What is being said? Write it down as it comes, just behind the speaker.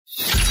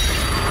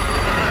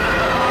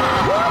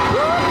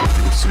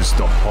It's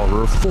the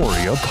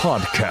Horrorphoria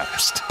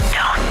Podcast.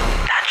 Don't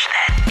touch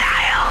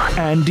that dial.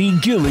 Andy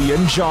Gilly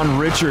and John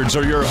Richards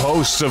are your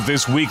hosts of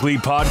this weekly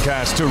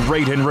podcast to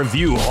rate and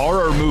review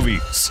horror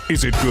movies.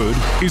 Is it good?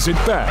 Is it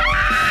bad?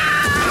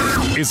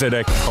 Is it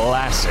a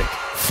classic?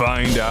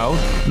 Find out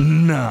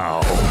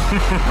now.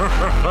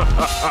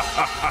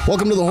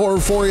 Welcome to the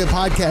Horrorphoria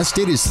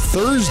Podcast. It is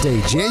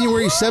Thursday,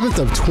 January 7th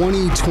of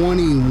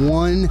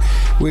 2021.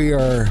 We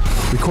are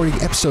recording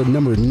episode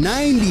number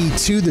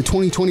 92, the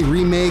 2020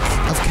 remake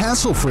of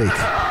Castle Freak.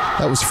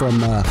 That was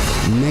from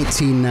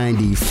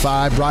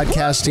 1995,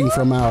 broadcasting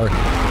from our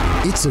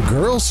It's a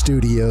Girl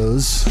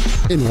Studios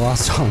in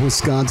Wausau,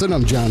 Wisconsin.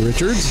 I'm John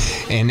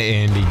Richards. And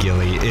Andy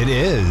Gilly. It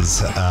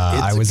is.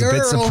 I was a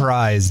bit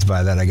surprised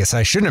by that. I guess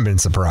I shouldn't have been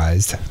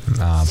surprised,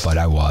 but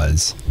I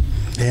was.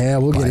 Yeah,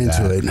 we'll get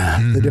into it.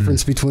 Mm-hmm. The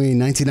difference between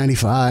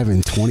 1995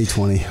 and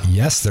 2020.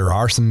 Yes, there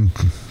are some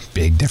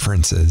big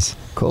differences.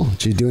 Cool.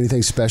 Did you do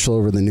anything special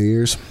over the New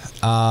Year's?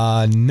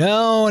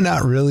 No,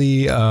 not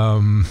really.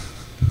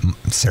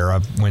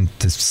 Sarah went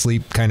to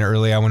sleep kind of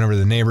early. I went over to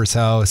the neighbor's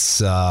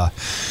house.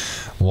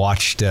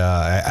 Watched.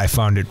 I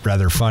found it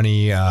rather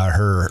funny.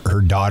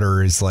 Her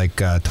daughter is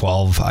like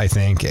 12, I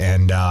think,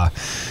 and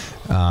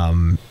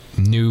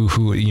knew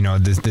who,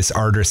 this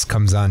artist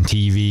comes on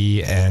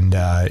TV, and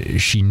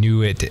she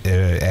knew it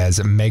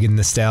as Megan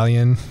Thee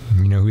Stallion.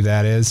 You know who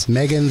that is?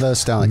 Megan Thee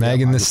Stallion.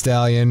 Megan Thee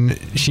Stallion.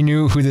 She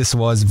knew who this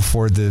was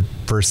before the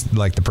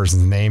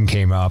person's name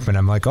came up, and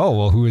I'm like, oh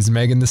well, who is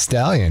Megan Thee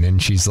Stallion?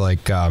 And she's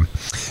like,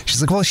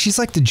 well, she's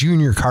like the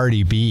junior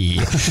Cardi B.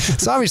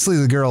 So obviously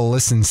the girl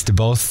listens to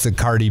both the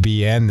Cardi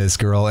B and this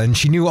girl, and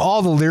she knew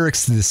all the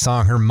lyrics to this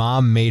song. Her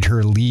mom made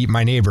her leave.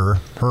 My neighbor,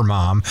 her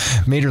mom,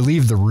 made her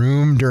leave the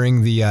room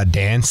during the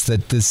dance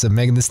that this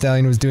Megan Thee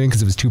Stallion was doing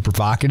because it was too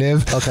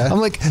provocative. Okay. I'm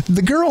like,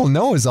 the girl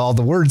knows all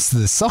the words to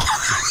the song.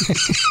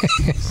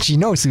 She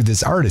knows who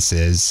this artist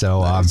is,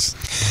 so nice.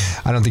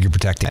 I don't think you're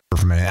protecting her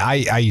from it.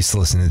 I used to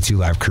listen to the Two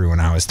Live Crew when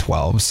I was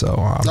 12,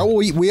 so...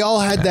 we all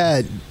had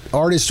that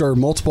artist or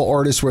multiple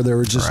artists where they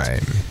were just...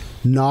 Right.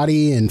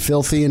 Naughty and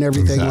filthy and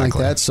everything like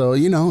that. So,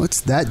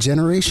 it's that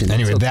generation.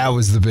 Anyway, that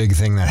was the big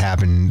thing that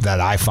happened that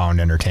I found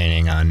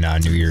entertaining on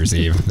New Year's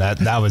Eve.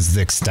 That was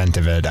the extent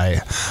of it.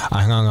 I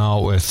hung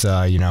out with,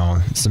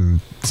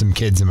 some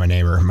kids and my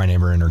neighbor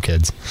and her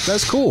kids.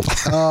 That's cool.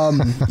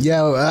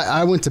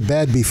 I went to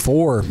bed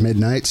before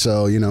midnight,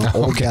 so,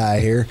 old guy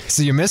here.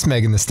 So you missed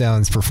Megan Thee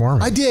Stallion's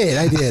performance. I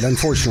did,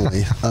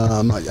 unfortunately.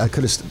 I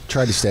could have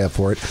tried to stay up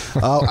for it.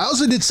 I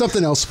also did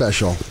something else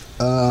special.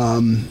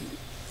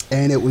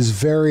 And it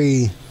was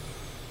a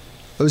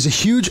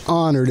huge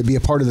honor to be a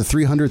part of the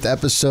 300th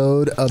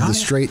episode of the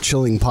Straight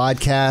Chilling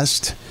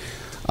Podcast.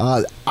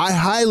 I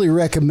highly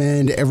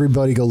recommend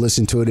everybody go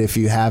listen to it if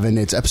you haven't.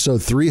 It's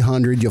episode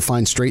 300. You'll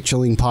find Straight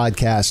Chilling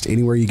Podcast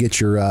anywhere you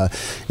get your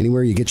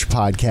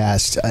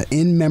podcast.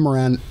 In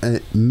memoriam.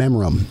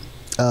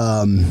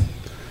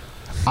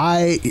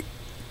 I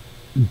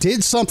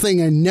did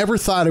something I never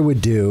thought I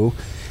would do,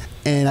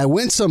 and I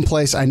went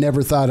someplace I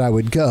never thought I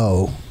would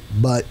go.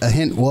 But a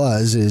hint it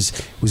was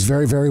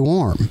very, very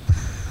warm.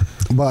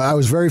 But I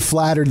was very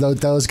flattered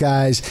that those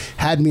guys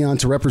had me on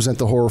to represent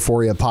the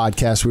Horrorphoria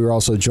Podcast. We were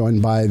also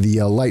joined by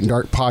the Light and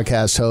Dark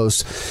podcast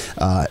hosts,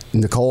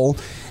 Nicole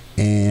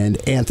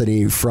and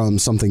Anthony from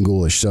Something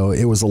Ghoulish. So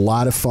it was a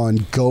lot of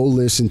fun. Go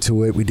listen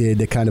to it. We did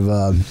a kind of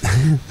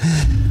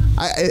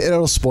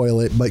it'll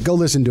spoil it, but go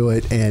listen to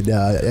it. And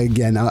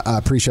again, I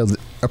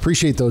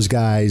appreciate those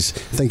guys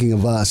thinking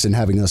of us and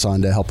having us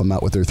on to help them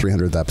out with their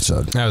 300th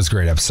episode. That was a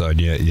great episode.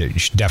 You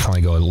should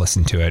definitely go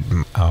listen to it.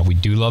 We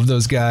do love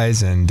those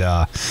guys, and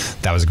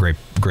that was a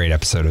great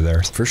episode of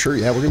theirs. For sure,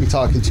 yeah. We're going to be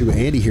talking to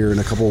Andy here in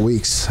a couple of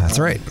weeks. That's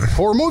right.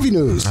 Horror movie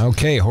news.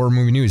 Okay, horror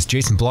movie news.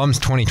 Jason Blum's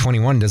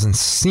 2021 doesn't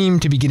seem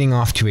to be getting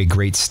off to a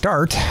great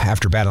start.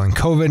 After battling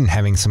COVID and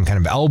having some kind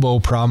of elbow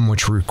problem,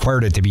 which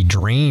required it to be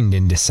drained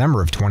in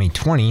December of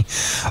 2020,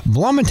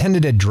 Blum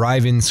attended a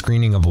drive-in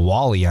screening of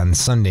WALL-E on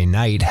Sunday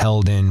night,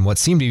 held in what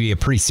seemed to be a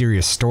pretty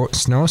serious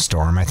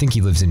snowstorm. I think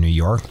he lives in New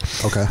York.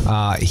 Okay.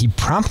 He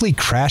promptly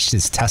crashed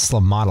his Tesla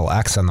Model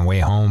X on the way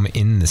home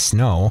in the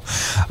snow.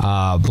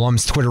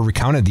 Blum's Twitter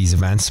recounted these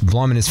events.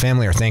 Blum and his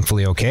family are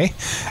thankfully okay.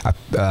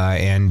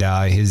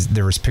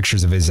 There was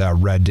pictures of his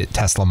red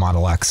Tesla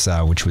Model X,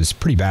 which was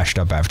pretty bashed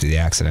up after the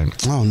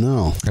accident. Oh,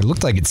 no. It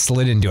looked like it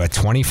slid into a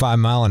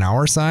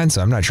 25-mile-an-hour sign,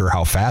 so I'm not sure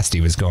how fast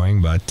he was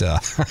going, but... I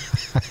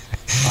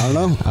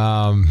don't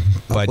know.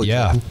 But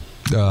yeah.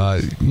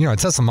 A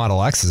Tesla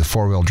Model X is a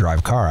four-wheel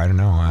drive car. I don't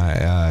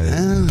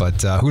know.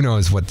 But who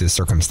knows what the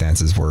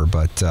circumstances were.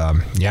 But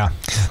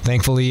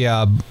thankfully,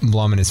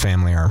 Blum and his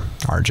family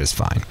are just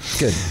fine.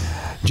 Good.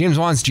 James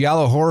Wan's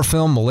giallo horror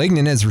film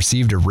 *Malignant* has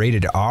received a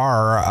rated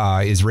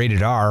R, is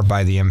rated R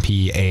by the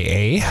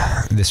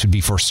MPAA. This would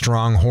be for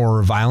strong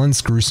horror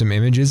violence, gruesome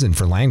images, and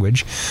for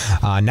language.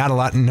 Not a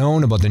lot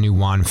known about the new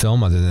Wan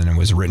film, other than it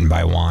was written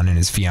by Wan and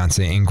his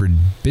fiancée Ingrid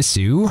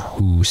Bissu,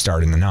 who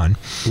starred in The Nun.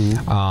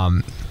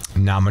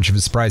 Not much of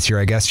a surprise here,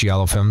 I guess.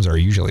 Giallo films are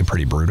usually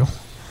pretty brutal.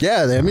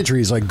 Yeah, the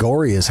imagery is like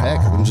gory as heck.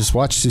 Just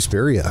watch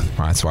Suspiria.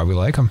 Well, that's why we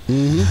like them.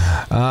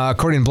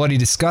 According to Bloody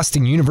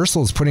Disgusting,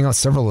 Universal is putting out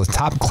several of the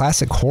top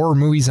classic horror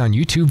movies on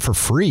YouTube for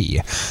free.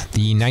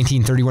 The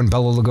 1931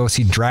 Bela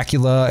Lugosi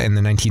Dracula and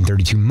the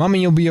 1932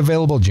 Mummy will be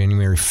available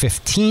January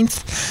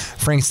 15th.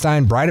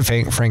 Frankenstein, Bride of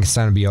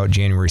Frankenstein will be out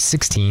January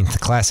 16th.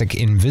 Classic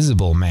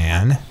Invisible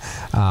Man,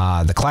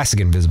 the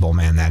classic Invisible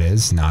Man, that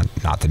is, not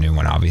the new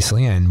one,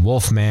 obviously, and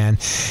Wolfman,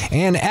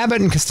 and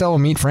Abbott and Costello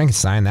Meet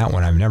Frankenstein. That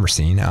one I've never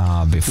seen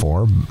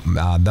before.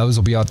 Those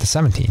will be out the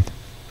 17th.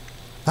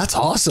 That's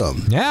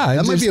awesome. Yeah,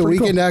 that might be a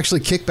weekend cool to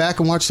actually kick back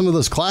and watch some of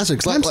those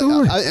classics.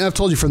 Absolutely. And I've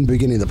told you from the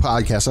beginning of the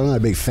podcast, I'm not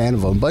a big fan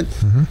of them, but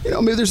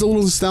maybe there's a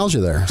little nostalgia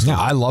there. So. Yeah,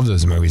 I love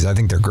those movies. I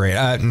think they're great.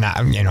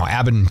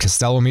 Abbott and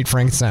Costello Meet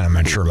Frankenstein. I'm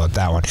not sure about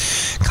that one.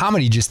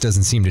 Comedy just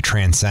doesn't seem to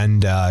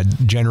transcend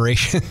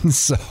generations.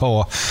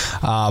 So,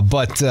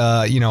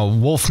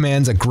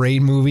 Wolfman's a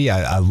great movie.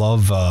 I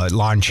love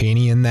Lon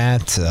Chaney in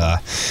that.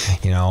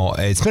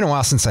 It's been a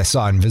while since I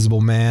saw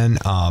Invisible Man.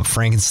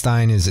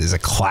 Frankenstein is a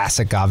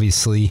classic,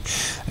 obviously.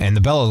 And the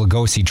Bela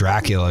Lugosi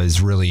Dracula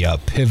is really a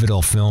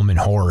pivotal film in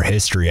horror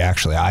history,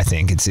 actually. I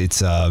think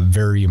it's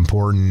very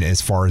important as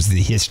far as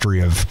the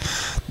history of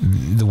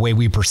the way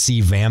we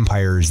perceive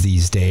vampires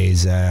these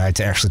days. I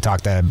actually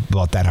talked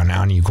about that on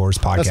Ani Gore's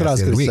podcast. That's what I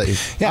was going to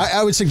say. Yeah.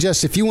 I would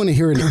suggest if you want to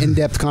hear an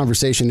in-depth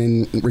conversation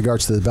in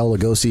regards to the Bela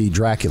Lugosi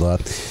Dracula,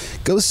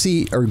 go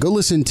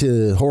listen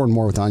to Horror and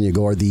More with Anya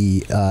Gore,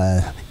 the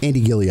Andy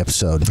Gilly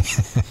episode.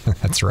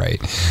 That's right.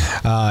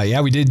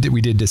 We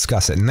did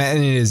discuss it, and it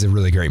is a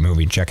really great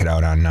movie. Check it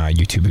out on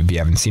YouTube if you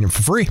haven't seen it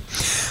for free.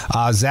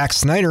 Zack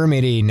Snyder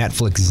made a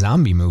Netflix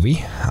zombie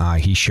movie.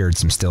 He shared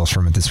some stills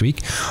from it this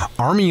week.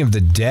 Army of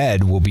the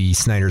Dead will be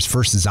Snyder's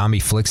first zombie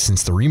flick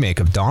since the remake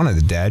of Dawn of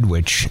the Dead,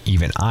 which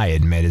even I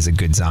admit is a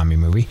good zombie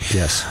movie.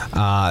 Yes.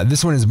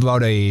 This one is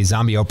about a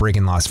zombie outbreak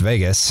in Las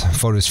Vegas.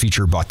 Photos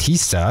feature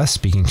Bautista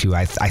speaking to,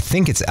 I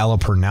think it's Ella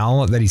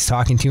Purnell that he's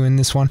talking to in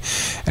this one.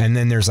 And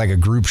then there's like a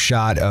group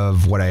shot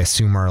of what I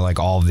assume are like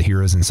all of the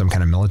heroes in some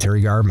kind of military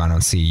garb. I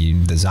don't see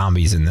the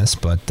zombies in this,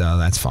 but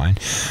that's fine.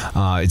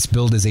 It's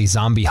billed as a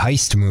zombie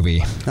heist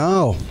movie.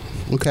 Oh,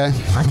 okay.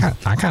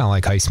 I kind of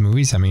like heist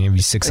movies. I mean, have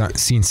you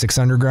seen Six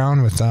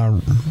Underground with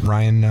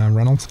Ryan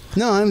Reynolds?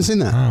 No, I haven't seen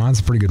that. Oh, that's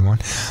a pretty good one.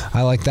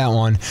 I like that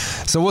one.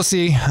 So we'll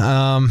see.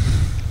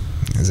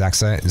 Zack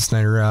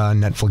Snyder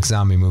Netflix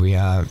zombie movie.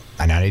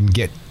 And I didn't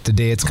get the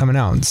day it's coming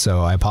out, so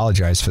I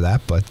apologize for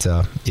that, but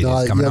it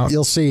is coming out.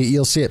 You'll see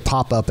it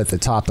pop up at the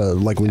top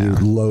of when you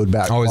load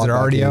back. Oh, is it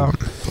already out?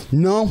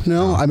 No.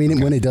 I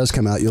mean, when it does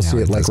come out, you'll see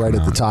it like right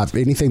at the top.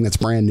 Anything that's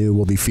brand new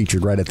will be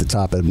featured right at the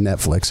top of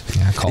Netflix.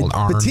 Yeah, called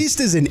Arm.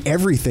 Batista's in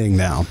everything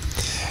now.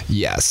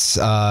 Yes,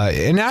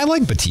 and I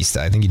like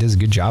Batista. I think he does a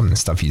good job in the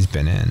stuff he's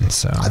been in.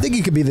 So I think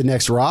he could be the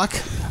next Rock.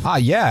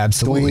 Yeah,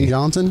 absolutely. Dwayne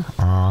Johnson.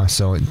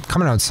 So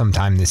coming out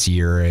sometime this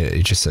year.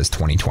 It just says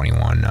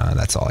 2021.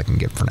 That's all I can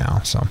get for now.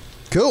 So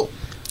cool.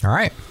 All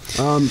right.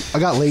 I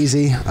got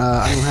lazy.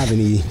 I don't have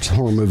any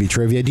horror movie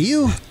trivia. Do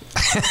you?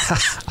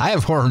 I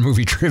have horror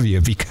movie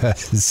trivia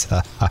because.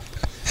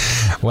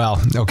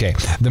 Well, okay.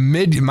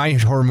 My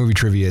horror movie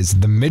trivia is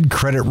the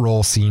mid-credit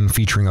roll scene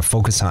featuring a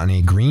focus on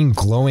a green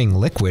glowing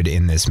liquid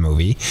in this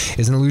movie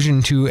is an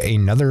allusion to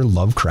another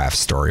Lovecraft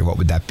story. What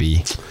would that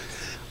be?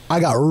 I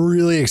got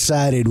really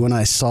excited when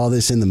I saw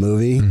this in the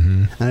movie,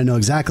 and I know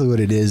exactly what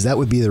it is. That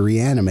would be the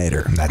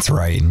Reanimator. That's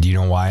right. And do you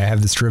know why I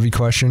have this trivia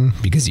question?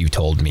 Because you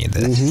told me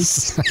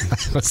this.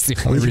 That's the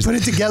only reason. You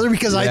put it together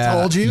because I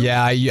told you?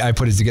 Yeah, I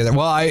put it together.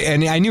 Well,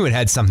 I knew it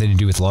had something to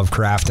do with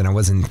Lovecraft, and I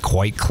wasn't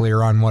quite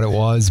clear on what it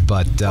was,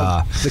 but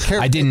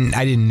I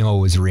didn't know it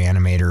was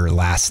Reanimator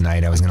last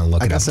night. I was going to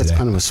look it up today. I guess that's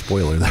kind of a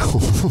spoiler,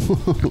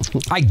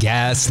 though. I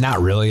guess.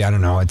 Not really. I don't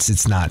know. It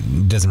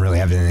doesn't really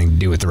have anything to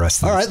do with the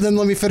rest of it. All right, then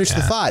let me finish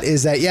the thought.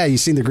 Is that, you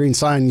see the green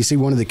sign, you see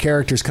one of the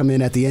characters come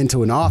in at the end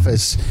to an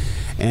office,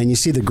 and you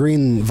see the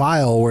green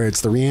vial where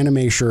it's the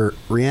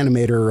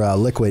reanimator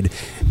liquid,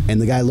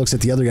 and the guy looks at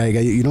the other guy,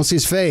 you don't see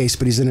his face,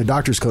 but he's in a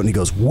doctor's coat, and he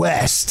goes,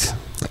 West.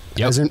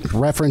 Yep. As in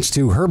reference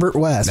to Herbert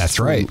West. That's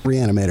right.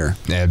 Reanimator.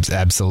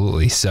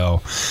 Absolutely.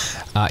 So,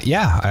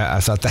 I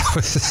thought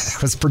that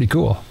was pretty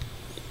cool.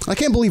 I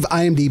can't believe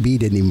IMDb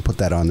didn't even put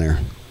that on there.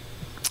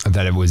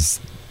 That it was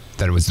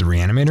the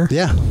Reanimator?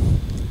 Yeah.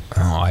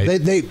 Oh,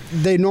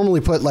 they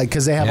normally put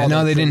because they have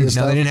all they didn't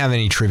have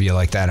any trivia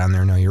like that on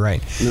there. No, you're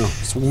right. No,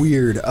 it's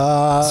weird.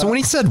 So when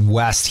he said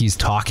West, he's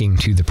talking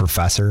to the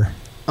professor.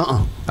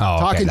 Oh,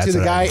 talking to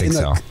the guy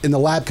in the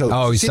lab coat.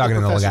 Oh, he's talking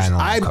to the guy in the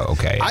lab coat.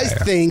 Okay. I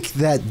think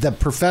that the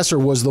professor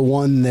was the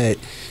one that,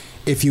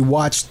 if you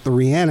watched the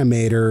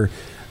Reanimator,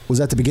 was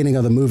at the beginning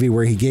of the movie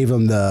where he gave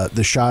him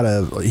the shot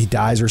of he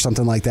dies or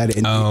something like that.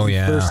 And he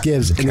first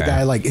gives, and the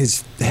guy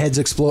his heads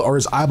explode or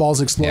his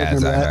eyeballs explode. Yeah,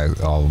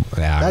 remember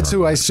that? That's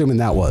who I assume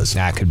that was.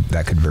 That could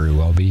very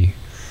well be.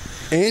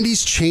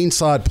 Andy's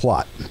chainsawed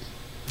plot.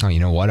 Oh,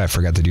 you know what? I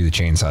forgot to do the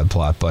chainsawed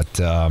plot, but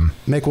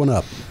make one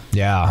up.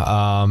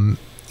 Yeah.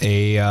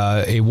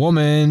 A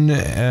woman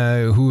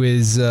who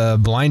is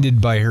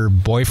blinded by her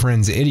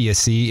boyfriend's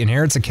idiocy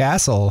inherits a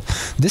castle,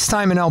 this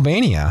time in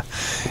Albania,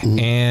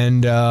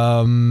 and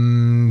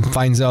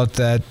finds out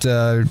that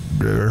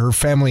her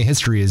family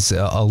history is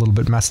a little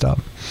bit messed up.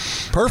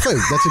 Perfect.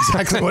 That's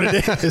exactly what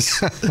it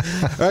is. All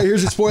right,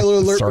 here's your spoiler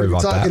alert. Sorry We're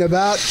about talking that.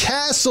 about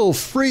Castle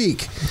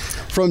Freak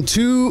from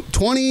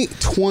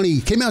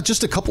 2020. Came out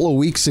just a couple of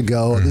weeks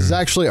ago. This is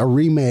actually a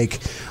remake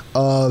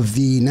of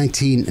the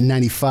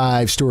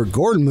 1995 Stuart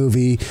Gordon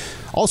movie,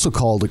 also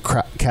called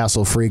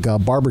Castle Freak.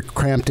 Barbara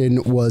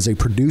Crampton was a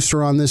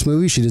producer on this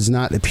movie. She does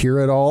not appear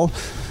at all.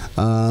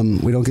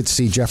 We don't get to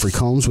see Jeffrey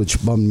Combs,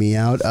 which bummed me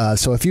out.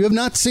 So if you have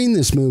not seen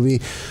this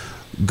movie,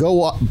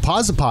 go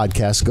pause the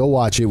podcast, go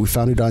watch it. We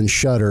found it on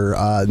Shudder,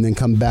 and then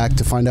come back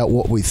to find out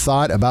what we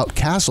thought about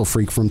Castle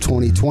Freak from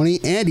 2020.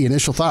 Andy,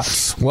 initial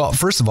thoughts? Well,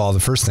 first of all, the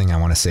first thing I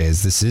want to say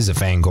is this is a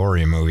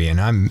Fangoria movie, and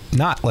I'm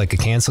not like a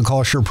cancel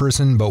culture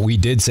person, but we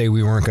did say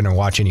we weren't going to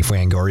watch any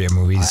Fangoria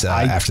movies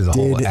after the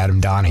whole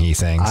Adam Donahue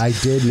thing. I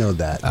did know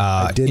that.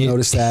 I did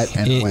notice that,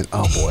 and I went,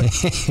 oh boy.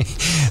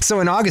 So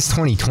in August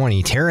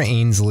 2020, Tara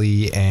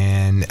Ainsley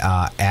and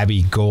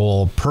Abby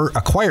Gold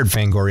acquired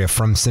Fangoria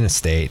from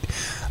Cinestate.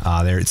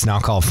 It's now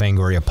called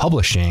Fangoria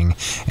Publishing,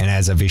 and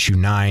as of issue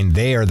 9,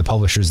 they are the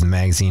publishers of the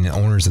magazine and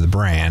owners of the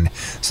brand.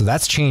 So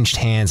that's changed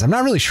hands. I'm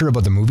not really sure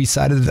about the movie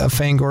side of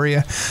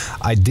Fangoria.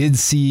 I did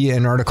see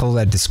an article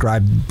that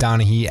described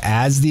Donahue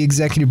as the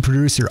executive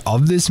producer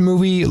of this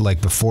movie, like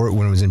before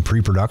when it was in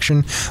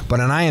pre-production. But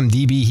on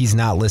IMDb, he's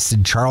not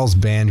listed. Charles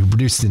Band, who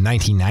produced the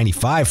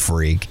 1995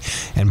 Freak,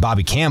 and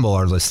Bobby Campbell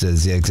are listed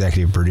as the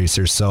executive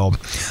producers. So,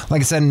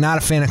 like I said, not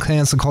a fan of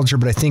cancel culture,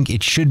 but I think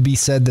it should be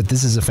said that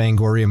this is a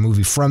Fangoria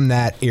movie from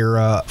that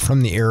era,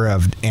 from the era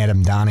of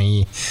Adam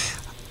Donahue.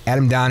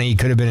 Adam Donahue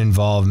could have been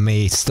involved,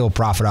 may still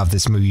profit off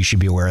this movie. You should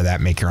be aware of that.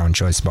 Make your own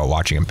choice about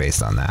watching it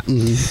based on that.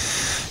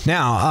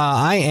 Now,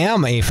 I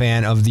am a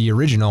fan of the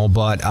original,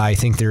 but I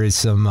think there is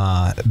some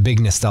big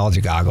nostalgia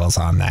goggles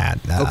on that.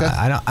 Okay.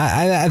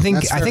 I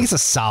think it's a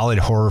solid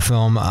horror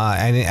film.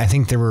 I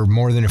think there were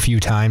more than a few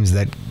times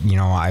that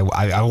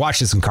I watched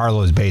this in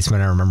Carlo's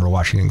basement. I remember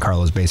watching it in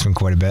Carlo's basement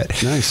quite a bit.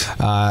 Nice.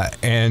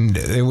 And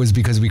it was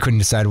because we couldn't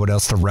decide what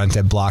else to rent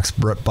at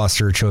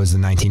Blockbuster. Chose the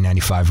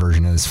 1995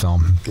 version of this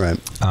film. Right.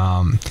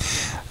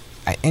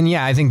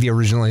 I think the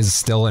original is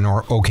still an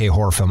okay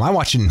horror film. I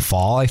watched it in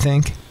fall, I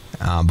think,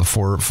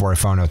 before I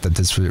found out that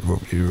this was,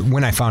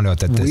 when I found out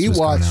that this was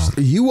coming out.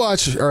 You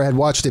watched or had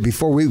watched it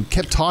before. We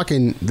kept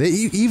talking,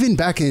 even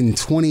back in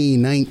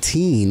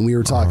 2019, we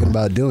were talking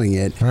about doing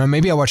it.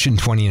 Maybe I watched it in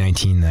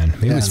 2019 then.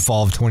 Maybe it was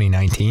fall of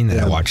 2019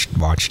 that I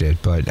watched it,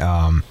 but...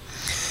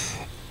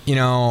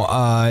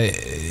 I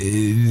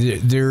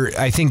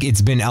think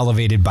it's been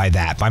elevated by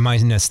my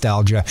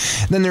nostalgia.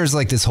 Then there's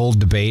like this whole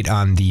debate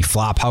on the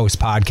Flophouse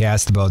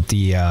podcast about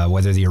the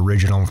whether the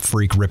original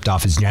Freak ripped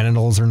off his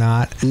genitals or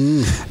not.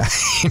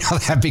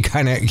 That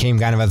became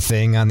kind of a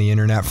thing on the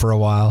internet for a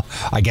while.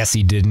 I guess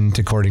he didn't,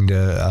 according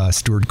to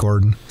Stuart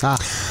Gordon.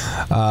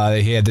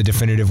 He had the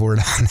definitive word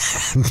on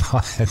that.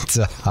 But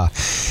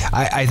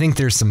I think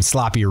there's some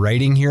sloppy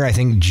writing here. I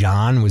think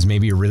John was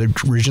maybe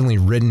originally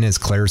written as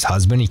Claire's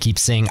husband. He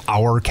keeps saying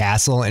our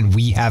castle and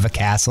we have a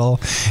castle,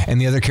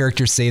 and the other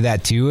characters say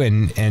that too,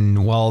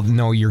 and well,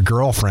 no, your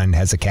girlfriend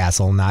has a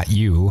castle, not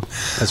you.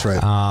 That's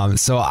right.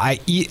 So I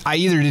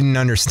either didn't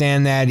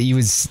understand that he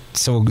was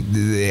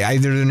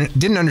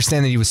didn't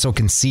understand that he was so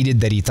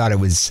conceited that he thought it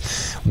was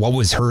what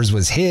was hers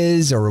was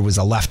his, or it was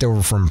a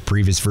leftover from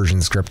previous version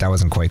of the script. I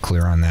wasn't quite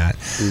clear on that.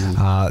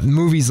 The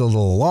movie's a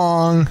little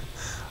long.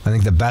 I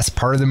think the best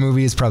part of the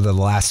movie is probably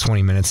the last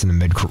 20 minutes in the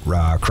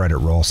mid-credit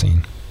roll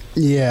scene.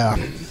 Yeah.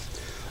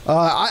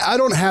 I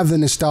don't have the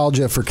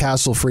nostalgia for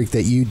Castle Freak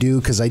that you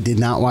do, because I did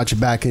not watch it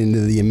back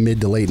into the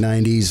mid to late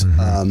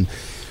 90s.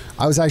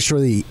 I was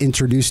actually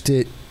introduced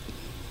to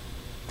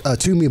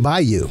me by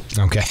you.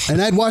 Okay.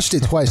 And I'd watched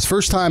it twice.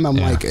 First time, I'm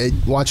like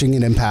watching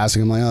it in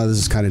passing. I'm like, oh, this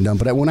is kind of dumb.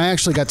 But when I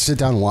actually got to sit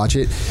down and watch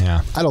it,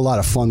 I had a lot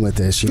of fun with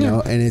this, you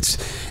know. And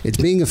it's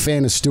being a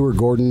fan of Stuart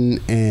Gordon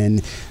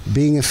and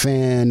being a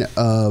fan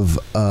of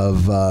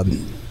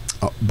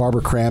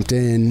Barbara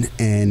Crampton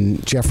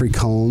and Jeffrey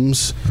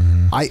Combs.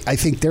 I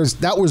think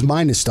that was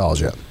my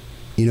nostalgia,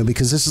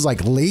 because this is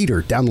like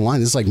later down the line.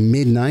 This is like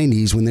mid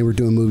 90s when they were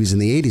doing movies in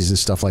the 80s and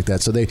stuff like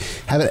that. So they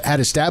had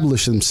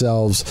established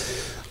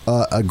themselves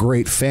a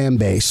great fan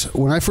base.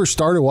 When I first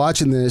started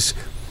watching this,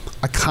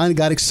 I kind of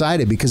got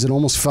excited because it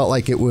almost felt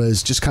like it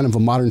was just kind of a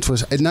modern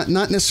twist. Not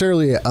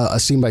necessarily a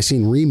scene by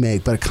scene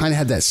remake, but it kind of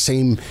had that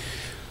same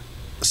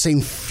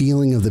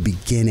feeling of the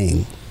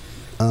beginning,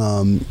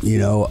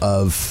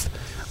 of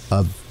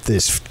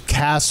this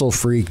Castle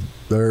Freak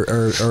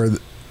or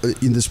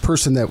this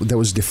person that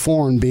was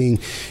deformed being,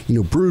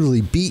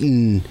 brutally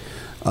beaten,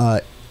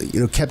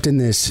 kept in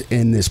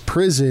this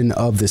prison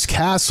of this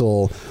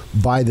castle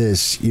by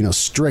this,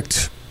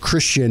 strict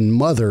Christian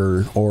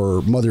mother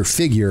or mother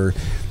figure.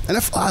 And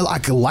I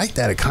liked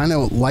that. I kind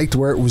of liked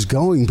where it was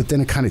going, but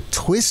then it kind of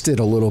twisted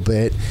a little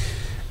bit.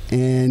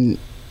 And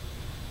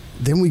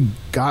then we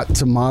got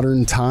to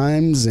modern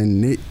times,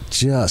 and it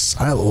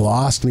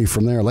lost me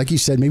from there. Like you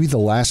said, maybe the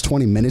last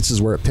 20 minutes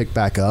is where it picked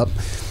back up.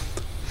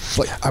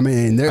 But I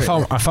mean, I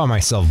found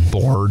myself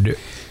bored.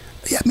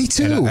 Yeah, me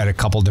too. At a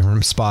couple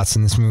different spots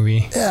in this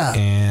movie. Yeah,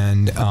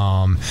 and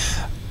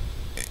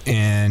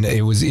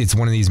it's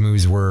one of these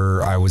movies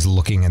where I was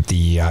looking at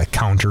the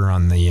counter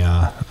on the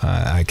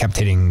I kept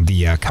hitting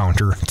the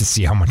counter to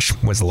see how much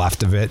was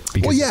left of it.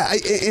 Well, yeah,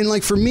 and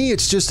like for me,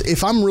 it's just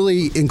if I'm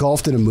really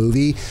engulfed in a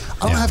movie,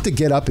 I don't have to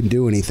get up and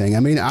do anything.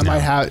 I mean, I might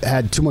have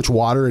had too much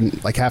water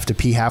and like have to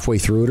pee halfway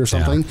through it or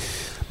something.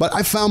 But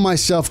I found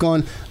myself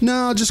going,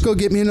 no, just go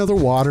get me another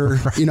water.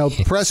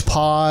 Right. Press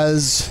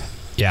pause.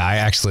 Yeah, I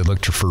actually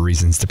looked for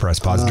reasons to press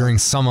pause during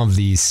some of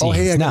these scenes. Oh,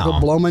 hey, I gotta go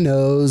blow my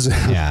nose.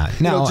 Yeah,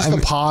 no, just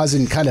to pause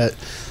and kind of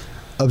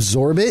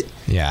absorb it.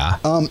 Yeah.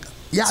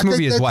 This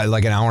movie is what,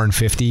 like an hour and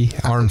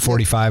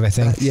 45, I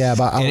think. Yeah,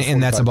 about hour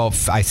and that's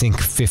about, I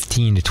think,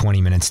 15 to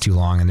 20 minutes too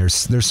long. And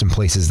there's some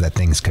places that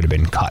things could have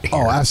been cut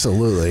here. Oh,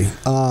 absolutely.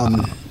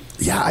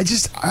 Yeah, I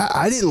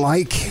didn't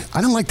like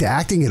the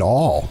acting at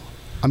all.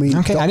 I mean,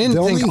 okay, I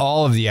didn't think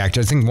all of the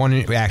actors. I think one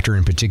actor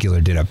in particular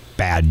did a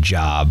bad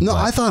job. No,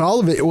 I thought all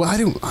of it. Well,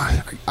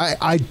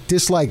 I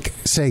dislike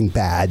saying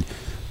bad,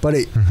 but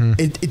it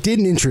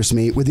didn't interest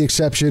me, with the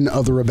exception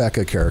of the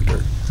Rebecca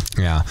character.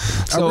 Yeah,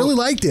 I really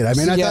liked it. I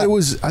mean, I thought it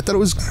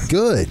was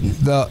good.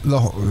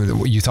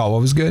 You thought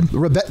what was good?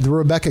 The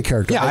Rebecca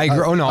character. Yeah, I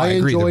agree. I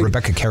agree. The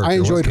Rebecca character. I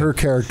enjoyed her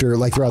character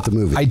like throughout the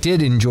movie. I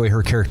did enjoy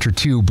her character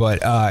too,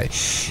 but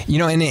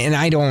and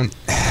I don't.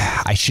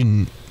 I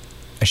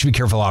should be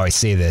careful how I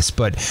say this,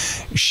 but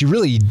she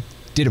really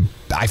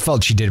I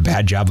felt she did a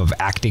bad job of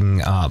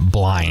acting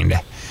blind.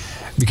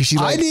 Because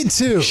I did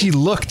too. She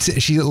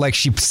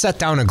set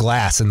down a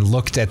glass and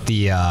looked at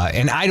the,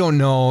 and I don't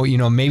know,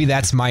 maybe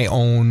that's my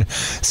own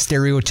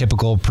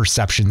stereotypical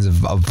perceptions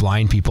of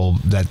blind people,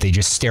 that they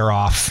just stare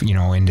off,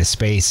 into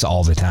space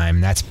all the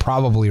time. That's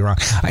probably wrong.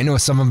 I know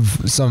some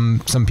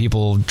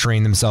people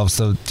train themselves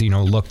to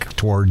look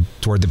toward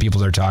the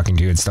people they're talking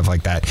to and stuff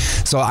like that.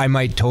 So I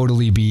might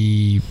totally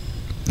be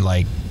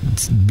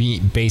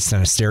based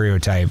on a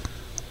stereotype,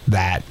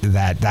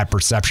 that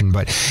perception,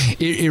 but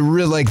it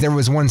really, like, there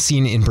was one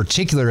scene in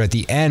particular at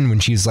the end when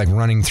she's like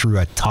running through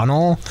a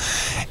tunnel,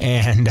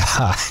 and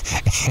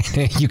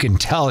you can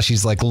tell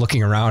she's like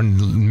looking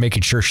around,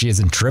 making sure she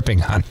isn't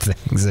tripping on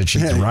things that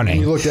she's running.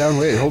 And you look down,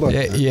 wait, hold on.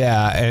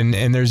 Yeah,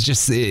 and there's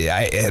just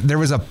there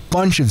was a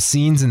bunch of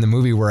scenes in the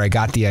movie where I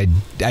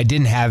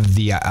didn't have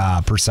the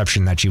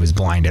perception that she was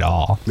blind at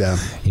all. Yeah,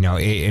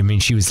 I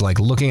mean, she was like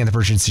looking at the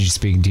person she's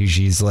speaking to.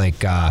 She's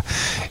like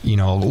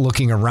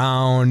looking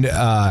around.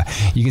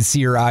 You can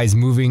see her eyes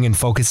moving and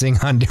focusing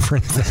on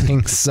different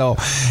things. So,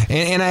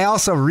 and I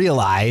also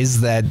realize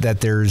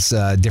that there's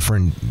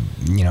different,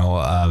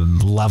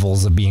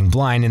 levels of being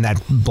blind, and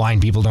that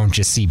blind people don't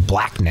just see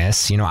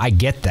blackness. I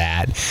get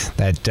that,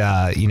 but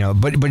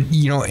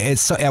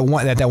it's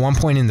at that one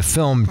point in the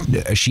film,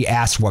 she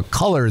asked what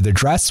color the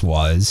dress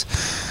was.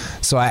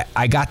 So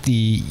I got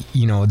the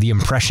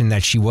impression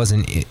that she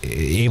wasn't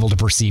able to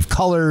perceive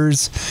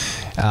colors.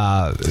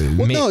 No,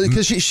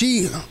 because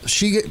she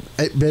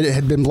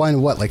had been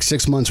blind, like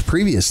 6 months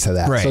previous to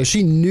that. Right. So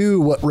she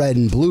knew what red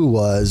and blue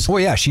was.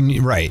 Well, yeah, she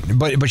knew, right.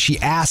 But she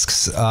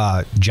asks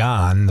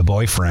John, the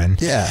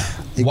boyfriend,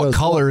 what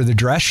color the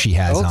dress she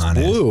has on.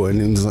 It's blue,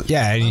 and it's like,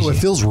 it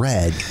feels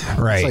red.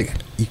 Right. It's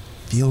like, you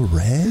feel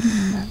red?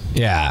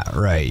 Yeah,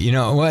 right.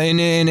 Well,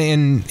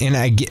 and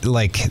I get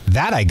like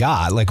that. I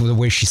got like the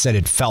way she said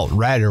it felt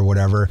red or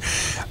whatever.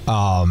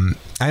 I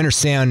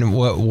understand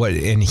what,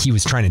 and he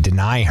was trying to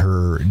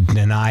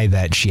deny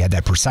that she had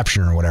that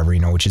perception or whatever,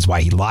 which is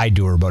why he lied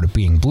to her about it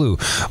being blue.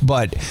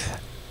 But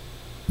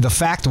the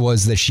fact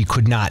was that she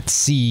could not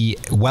see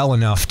well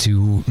enough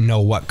to know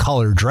what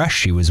color dress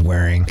she was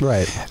wearing.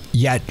 Right.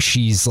 Yet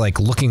she's like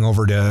looking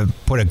over to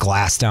put a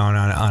glass down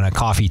on a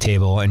coffee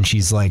table, and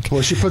she's like,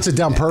 well, she puts it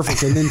down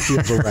perfect and then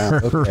feels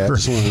around. Okay, I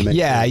just wanted to make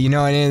sure.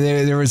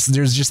 And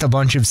there's just a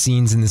bunch of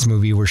scenes in this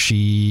movie where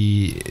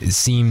she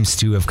seems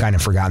to have kind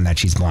of forgotten that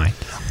she's blind.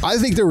 I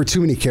think there were too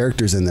many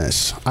characters in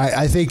this.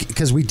 I think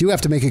because we do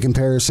have to make a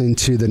comparison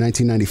to the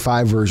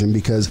 1995 version,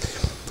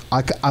 because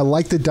I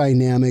like the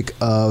dynamic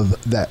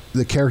of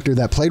the character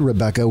that played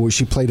Rebecca, where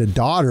she played a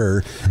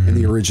daughter in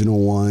the original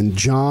one.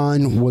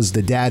 John was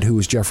the dad, who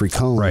was Jeffrey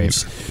Combs,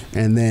 right.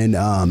 And then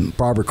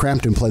Barbara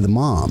Crampton played the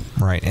mom.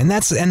 Right, and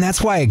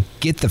that's why I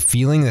get the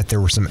feeling that there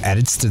were some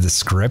edits to the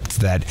script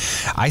that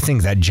I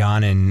think that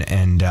John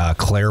and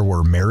Claire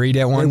were married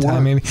at one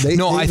time. Maybe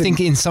I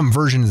think in some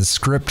version of the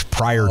script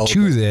prior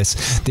to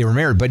this they were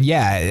married. But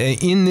yeah,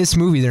 in this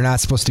movie they're not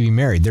supposed to be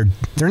married.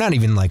 They're not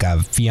even like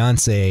a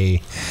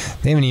fiance.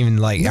 They haven't even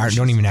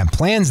don't even have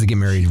plans to get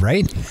married,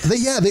 right?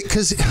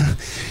 Because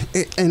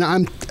and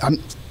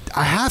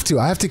I have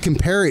to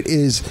compare it,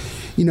 is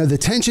the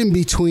tension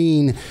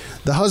between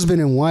the husband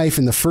and wife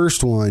in the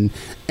first one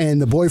and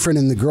the boyfriend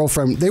and the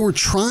girlfriend. They were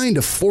trying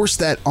to force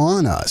that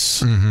on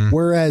us,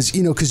 whereas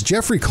because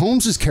Jeffrey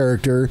Combs's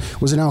character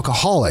was an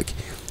alcoholic.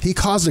 He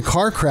caused a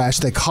car crash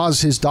that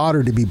caused his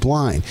daughter to be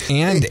blind.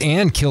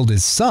 And killed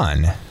his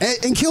son.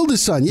 And killed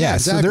his son, yeah,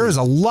 exactly. So there is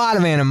a lot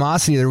of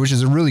animosity there, which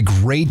is a really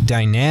great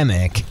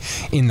dynamic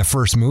in the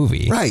first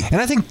movie. Right. And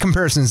I think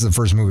comparisons to the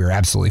first movie are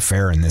absolutely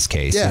fair in this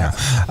case. Yeah.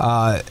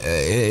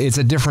 It's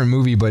a different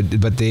movie, but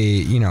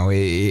they,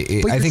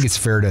 I think it's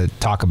fair to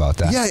talk about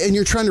that. Yeah, and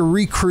you're trying to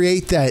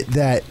recreate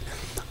that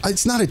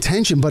it's not a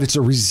tension, but it's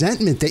a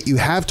resentment that you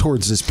have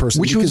towards this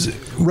person.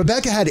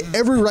 Rebecca had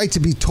every right to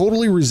be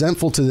totally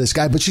resentful to this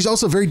guy, but she's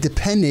also very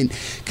dependent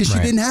because she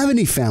didn't have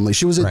any family.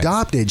 She was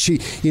adopted. She,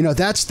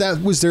 that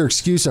was their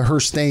excuse of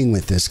her staying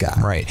with this guy.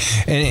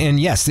 Right.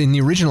 And yes, in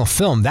the original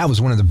film, that was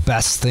one of the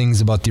best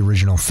things about the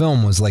original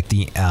film was like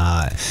the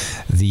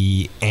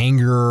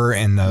anger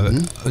and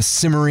the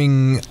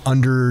simmering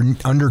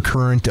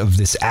undercurrent of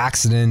this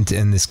accident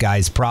and this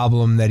guy's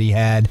problem that he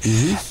had,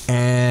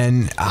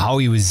 and how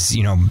he was,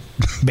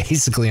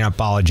 basically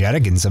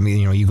unapologetic and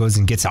something. He goes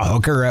and gets a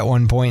hooker at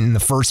one point in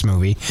the first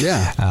movie.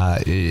 Yeah.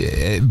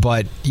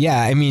 But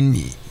yeah, I mean,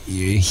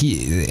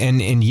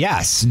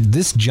 yes,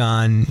 this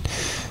John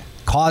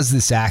caused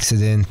this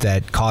accident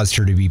that caused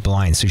her to be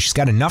blind. So she's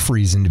got enough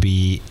reason to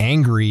be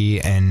angry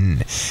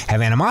and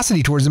have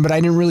animosity towards him, but I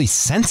didn't really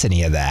sense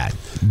any of that.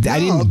 I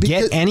didn't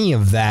get any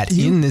of that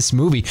in this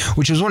movie,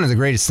 which was one of the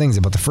greatest things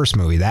about the first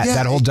movie.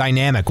 That whole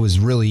dynamic was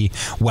really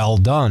well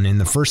done in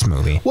the first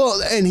movie.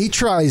 Well, and he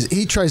tries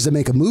to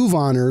make a move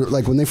on her,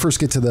 like when they first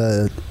get to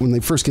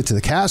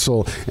the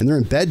castle and they're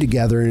in bed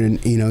together, and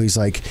he's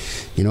like,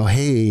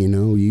 hey,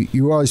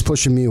 you're always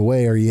pushing me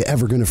away. Are you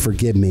ever going to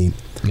forgive me?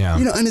 Yeah.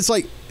 And it's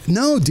like,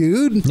 no,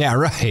 dude. Yeah,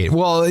 right.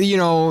 Well,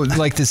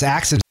 like this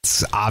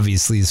accident's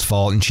obviously his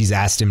fault, and she's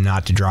asked him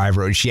not to drive.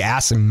 Or she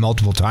asked him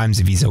multiple times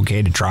if he's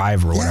okay to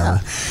drive or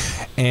whatever.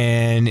 Yeah.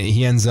 And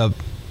he ends up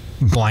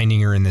blinding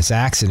her in this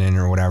accident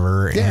or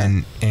whatever.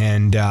 Yeah.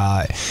 And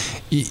I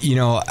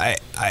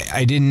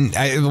didn't.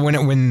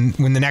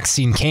 When the next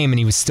scene came and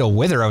he was still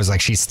with her, I was like,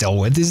 she's still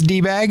with this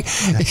D-bag.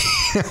 Yeah.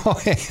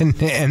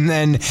 And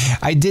then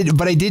I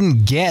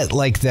didn't get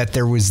like that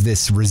there was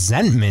this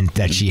resentment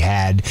that she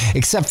had,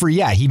 except for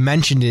he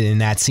mentioned it in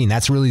that scene.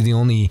 That's really the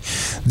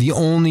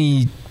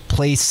only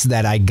place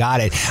that I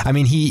got it. I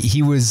mean,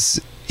 he was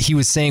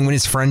saying when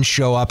his friends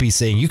show up, he's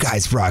saying, you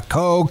guys brought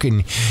Coke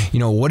and,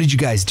 what did you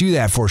guys do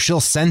that for? She'll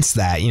sense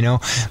that,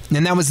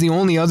 and that was the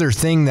only other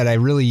thing that I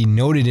really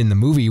noted in the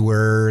movie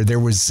where there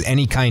was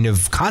any kind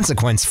of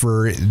consequence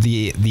for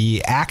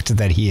the act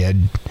that he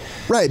had.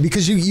 Right.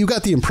 Because you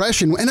got the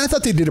impression, and I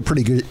thought they did a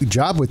pretty good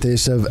job with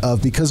this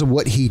of because of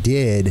what he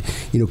did,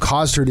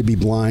 caused her to be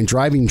blind,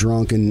 driving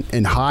drunk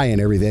and high and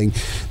everything,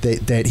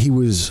 that he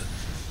was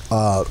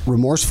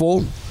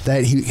remorseful,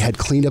 that he had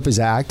cleaned up his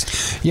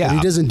act. Yeah. He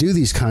doesn't do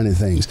these kind of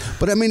things.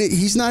 But I mean,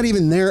 he's not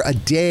even there a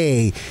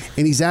day,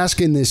 and he's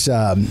asking this,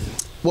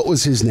 what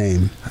was his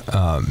name?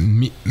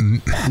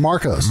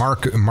 Marcos.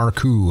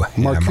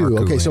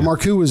 Marcu. Okay, so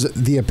Marcu was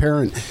the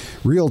apparent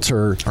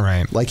realtor.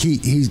 Right. Like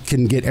he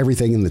can get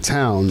everything in the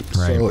town.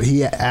 Right. So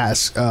he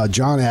asked,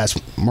 John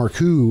asked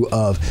Marcu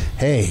of,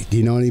 hey, do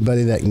you know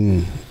anybody that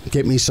can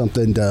get me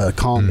something to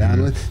calm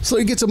down with? So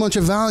he gets a bunch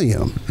of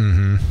Valium.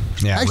 Mm-hmm.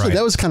 Yeah, actually,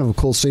 that was kind of a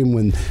cool scene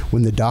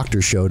when the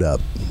doctor showed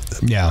up.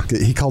 Yeah.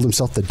 He called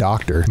himself the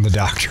doctor. The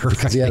doctor.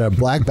 Because he had a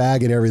black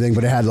bag and everything,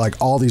 but it had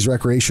like all these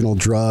recreational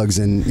drugs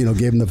and,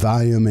 gave him the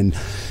Valium.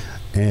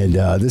 And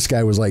this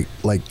guy was like,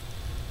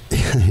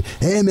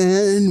 hey,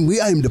 man,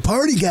 I'm the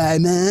party guy,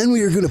 man.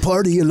 We are going to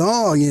party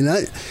along,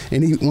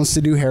 And he wants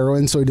to do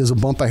heroin, so he does a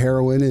bump of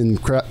heroin,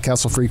 and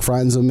Castle Freak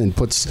finds him and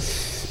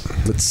puts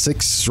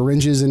 6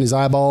 syringes in his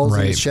eyeballs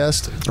and his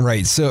chest.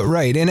 Right. So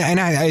and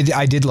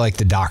I did like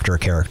the doctor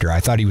character. I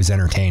thought he was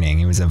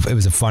entertaining. It was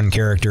a fun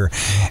character.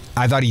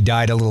 I thought he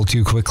died a little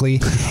too quickly,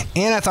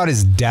 and I thought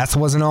his death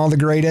wasn't all the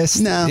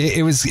greatest. No,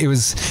 it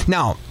was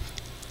now.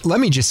 Let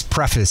me just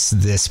preface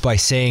this by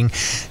saying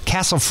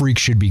Castle Freak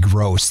should be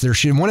gross.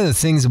 One of the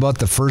things about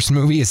the first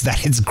movie is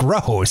that it's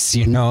gross.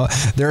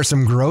 There are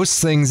some gross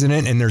things in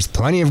it, and there's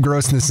plenty of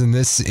grossness in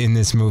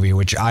this movie,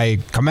 which I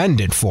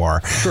commend it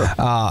for. Sure.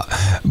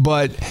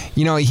 But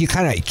he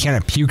kind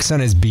of pukes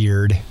on his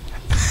beard.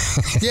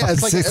 Yeah,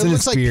 it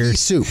looks like pea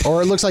soup,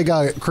 or it looks like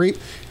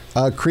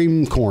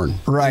cream corn.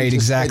 Right,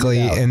 exactly.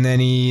 And then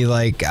he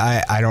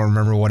I don't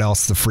remember what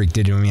else the freak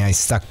did to him. I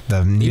stuck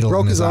the needle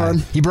in his arm.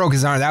 He broke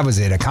his arm. That was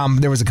it.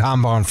 There was a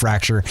compound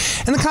fracture,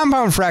 and the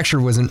compound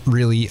fracture wasn't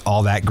really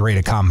all that great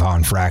a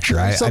compound fracture.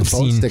 I've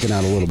seen sticking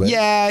out a little bit.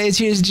 Yeah, it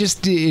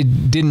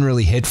didn't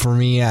really hit for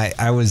me.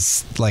 I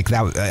was like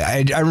that.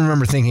 I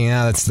remember thinking,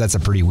 that's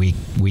a pretty weak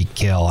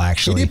kill.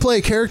 Actually, he did play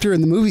a character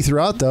in the movie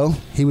throughout, though.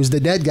 He was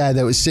the dead guy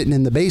that was sitting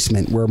in the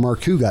basement where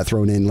Marcu got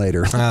thrown in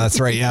later. That's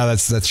right. Yeah,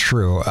 that's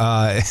true.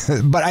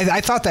 But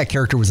I thought that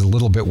character was a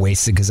little bit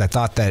wasted because I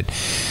thought that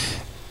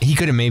he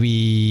could have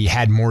maybe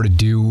had more to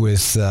do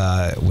with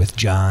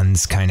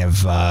John's kind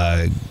of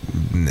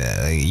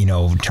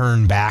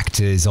turn back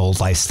to his old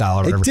lifestyle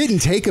or whatever. It didn't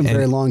take him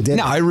very long, did it?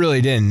 No, it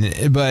really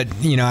didn't. But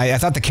I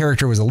thought the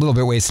character was a little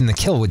bit wasted, and the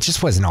kill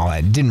just wasn't all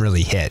that. It didn't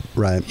really hit.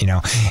 Right.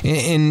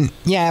 And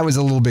yeah, it was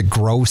a little bit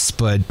gross,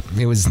 but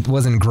it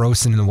wasn't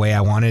gross in the way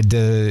I wanted to.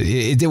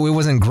 It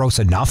wasn't gross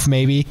enough.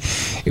 Maybe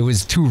it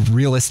was too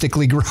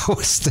realistically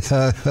gross.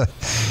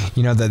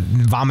 The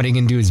vomiting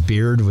into his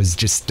beard was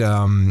just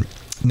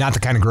not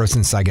the kind of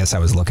grossness I guess I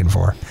was looking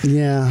for.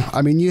 Yeah,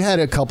 I mean, you had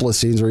a couple of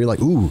scenes where you're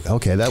like, "Ooh,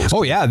 okay, that was."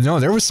 Oh yeah, no,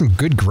 there was some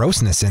good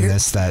grossness in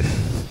this. That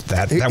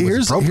was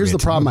appropriate. Here's the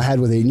problem I had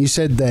with it, and you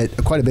said that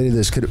quite a bit of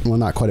this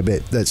not quite a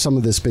bit, that some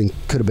of this could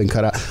have been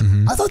cut out.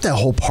 Mm-hmm. I thought that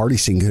whole party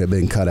scene could have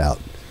been cut out.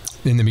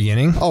 In the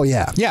beginning? Oh,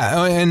 yeah.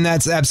 Yeah, and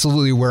that's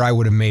absolutely where I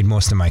would have made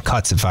most of my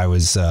cuts if I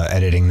was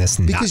editing this.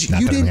 Because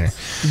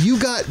you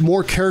got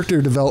more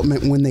character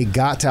development when they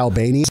got to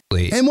Albania.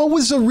 Absolutely. And what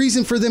was the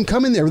reason for them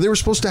coming there? They were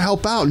supposed to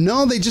help out.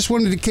 No, they just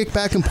wanted to kick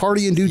back and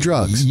party and do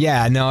drugs.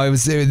 Yeah, no, it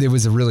was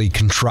a really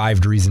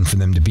contrived reason for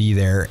them to be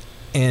there.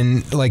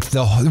 And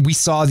we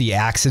saw the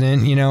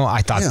accident,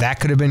 I thought that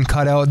could have been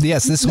cut out.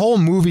 Yes, this whole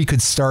movie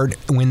could start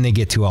when they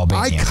get to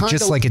Albania,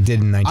 just like it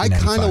did in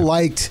 1995. I kind of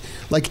liked,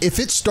 if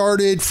it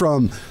started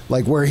from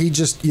where he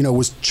just,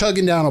 was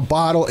chugging down a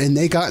bottle and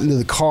they got into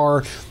the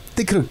car,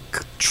 they could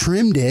have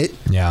trimmed it.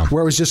 Yeah.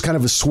 Where it was just kind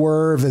of a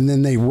swerve and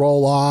then they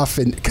roll off.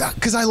 And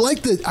because I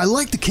like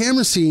the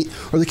camera scene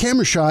or the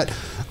camera shot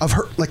of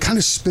her kind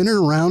of spinning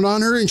around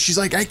on her, and she's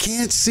like, I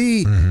can't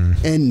see.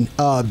 Mm-hmm.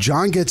 And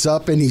John gets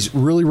up and he's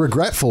really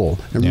regretful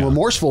and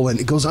remorseful, and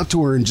it goes up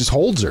to her and just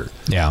holds her.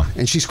 Yeah.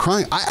 And she's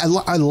crying.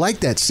 I like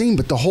that scene,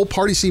 but the whole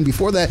party scene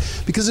before that,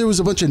 because there was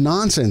a bunch of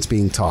nonsense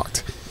being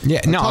talked.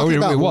 Yeah, no, it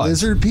was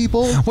lizard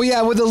people. Well,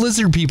 yeah, with the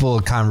lizard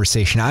people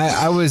conversation,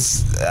 I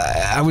was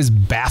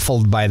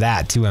baffled by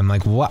that too. I'm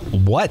like,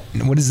 what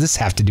does this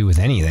have to do with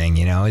anything?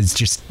 It's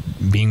just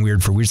being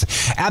weird for weird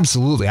stuff.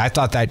 Absolutely, I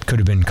thought that could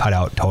have been cut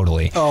out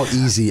totally. Oh,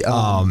 easy.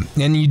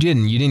 And you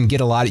didn't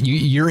get a lot.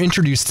 You're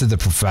introduced to the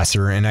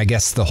professor, and I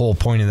guess the whole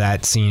point of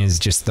that scene is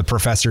just the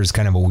professor is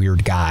kind of a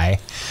weird guy.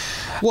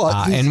 Well,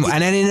 and I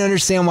didn't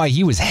understand why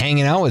he was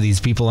hanging out with these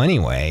people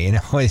anyway.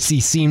 He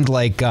seemed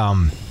like.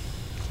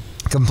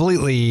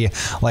 Completely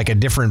like a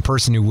different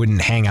person who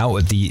wouldn't hang out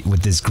with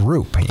this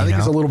group. I think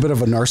he's a little bit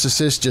of a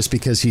narcissist just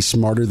because he's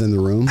smarter than the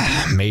room.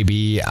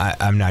 Maybe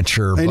I'm not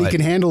sure. And he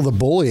can handle the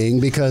bullying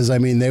because they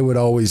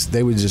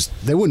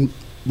wouldn't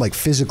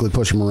physically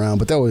push him around,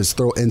 but they always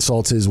throw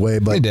insults his way.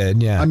 But they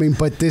did, yeah. I mean,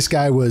 but this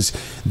guy was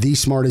the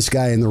smartest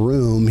guy in the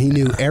room. He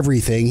knew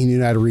everything. He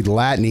knew how to read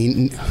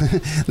Latin.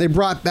 They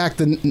brought back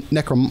the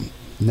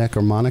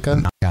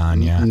Necromonica?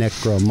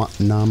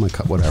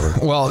 Necromonica, whatever.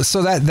 Well,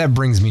 so that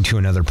brings me to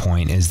another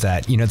point is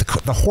that,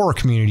 the horror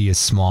community is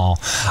small.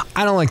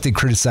 I don't like to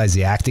criticize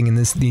the acting in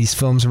these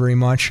films very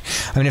much.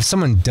 I mean, if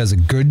someone does a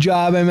good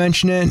job, I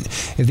mention it.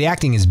 If the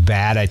acting is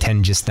bad, I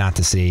tend just not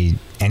to say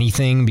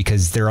anything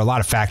because there are a lot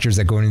of factors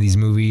that go into these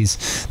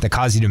movies that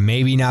cause you to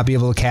maybe not be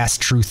able to cast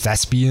true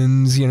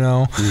thespians, And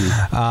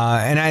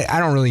I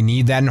don't really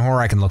need that in horror.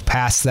 I can look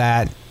past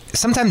that.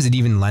 Sometimes it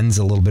even lends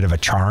a little bit of a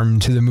charm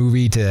to the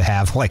movie to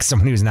have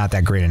someone who's not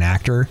that great an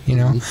actor,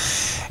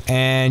 Mm-hmm.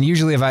 And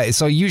usually if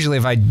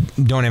I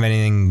don't have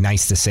anything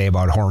nice to say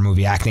about horror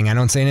movie acting, I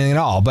don't say anything at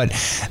all. But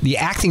the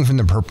acting from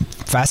the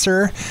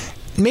professor,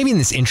 maybe in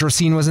this intro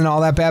scene wasn't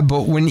all that bad,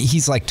 but when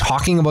he's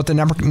talking about the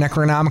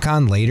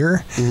Necronomicon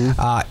later, mm-hmm.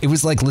 It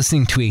was like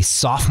listening to a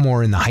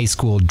sophomore in the high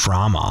school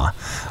drama.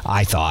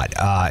 I thought,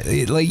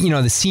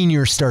 the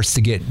senior starts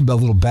to get a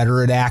little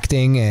better at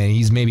acting, and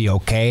he's maybe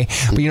okay,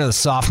 but the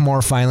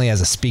sophomore finally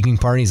has a speaking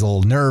part. He's a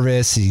little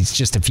nervous. He's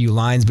just a few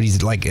lines, but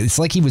it's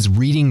like he was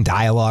reading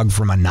dialogue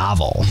from a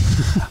novel.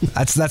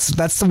 That's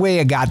the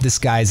way I got this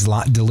guy's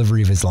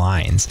delivery of his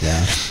lines.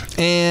 Yeah,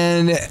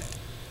 and.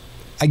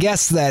 I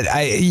guess that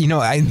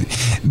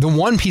the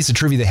one piece of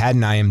trivia they had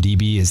in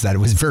IMDb is that it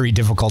was very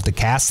difficult to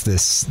cast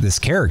this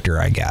character,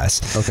 I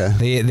guess.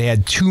 Okay. They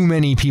had too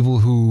many people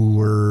who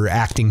were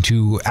acting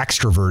too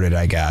extroverted,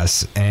 I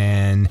guess,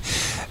 and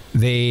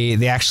they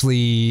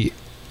actually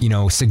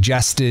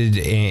suggested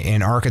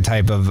an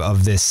archetype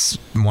of this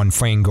one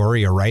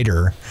Fangoria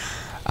writer.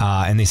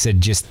 And they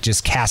said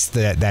just cast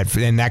that,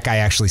 and that guy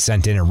actually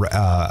sent in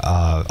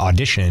a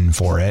audition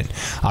for it.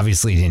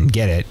 Obviously, he didn't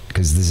get it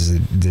because this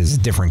is a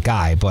different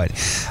guy. But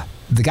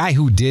the guy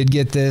who did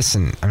get this,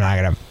 and I'm not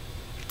gonna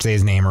say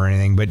his name or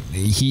anything, but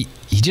he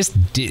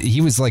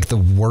was like the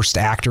worst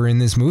actor in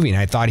this movie, and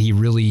I thought he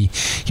really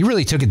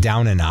took it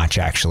down a notch.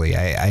 Actually,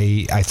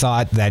 I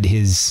thought that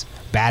his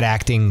bad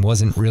acting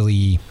wasn't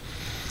really.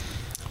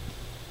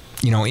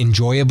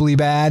 Enjoyably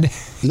bad.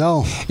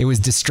 No. It was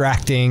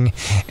distracting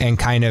and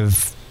kind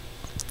of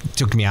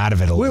took me out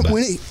of it a little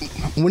bit.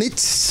 When it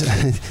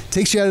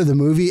takes you out of the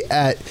movie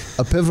at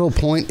a pivotal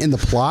point in the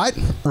plot,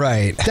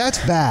 right? That's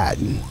bad.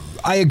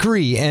 I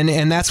agree,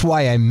 and that's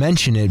why I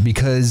mention it,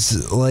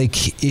 because like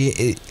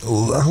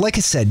like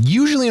I said,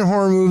 usually in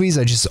horror movies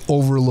I just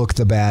overlook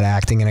the bad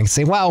acting and I can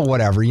say, well,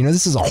 whatever,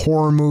 this is a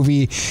horror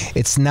movie.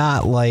 It's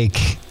not like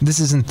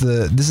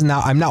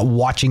I'm not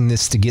watching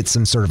this to get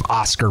some sort of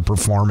Oscar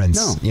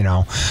performance.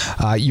 No.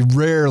 You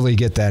rarely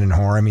get that in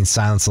horror. I mean,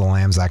 Silence of the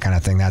Lambs, that kind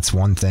of thing, that's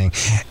one thing.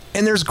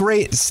 And there's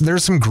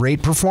some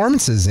great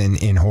performances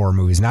in horror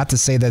movies. Not to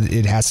say that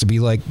it has to be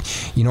like,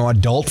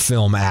 adult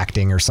film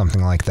acting or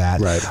something like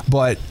that. Right.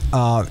 But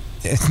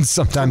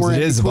sometimes somewhere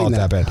it is about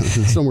that bad.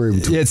 Somewhere in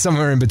between. Yeah, it's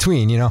somewhere in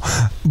between,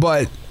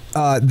 But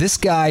this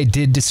guy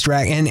did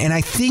distract, and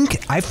I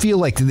feel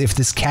like if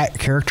this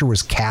character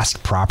was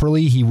cast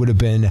properly, he would have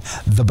been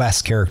the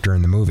best character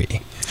in the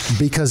movie.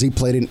 Because he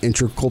played an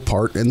integral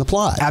part in the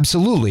plot.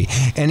 Absolutely.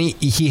 And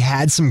he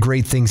had some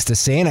great things to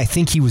say, and I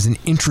think he was an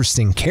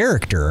interesting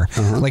character.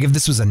 Like if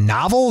this was a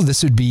novel,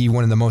 this would be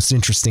one of the most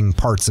interesting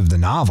parts of the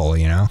novel,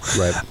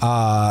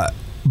 Right.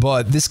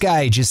 But this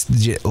guy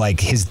just like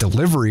his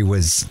delivery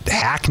was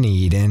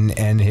hackneyed,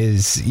 and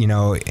his,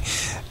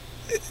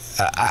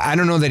 I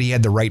don't know that he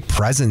had the right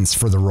presence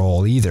for the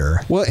role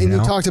either. Well, and you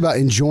talked about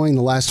enjoying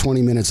the last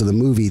 20 minutes of the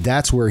movie.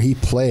 That's where he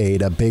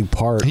played a big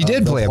part. He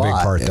did play a big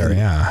part there,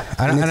 yeah.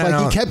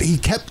 He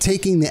kept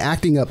taking the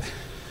acting up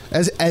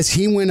as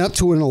he went up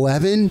to an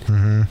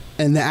 11,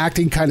 and the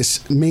acting kind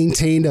of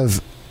maintained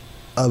of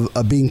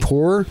being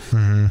poor.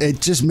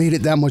 It just made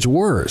it that much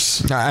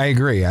worse. I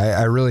agree.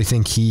 I really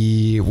think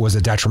he was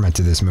a detriment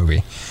to this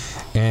movie.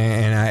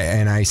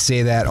 And I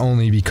say that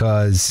only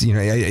because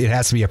it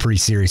has to be a pretty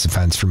serious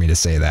offense for me to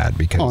say that,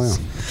 because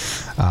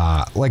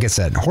like I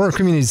said, horror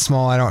community is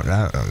small. I don't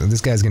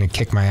this guy's gonna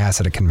kick my ass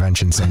at a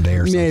convention someday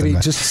or something. Maybe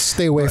just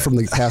stay away from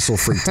the Castle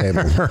Freak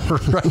table.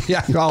 Right,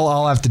 yeah,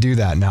 I'll have to do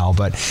that now.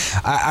 But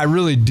I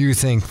really do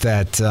think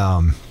that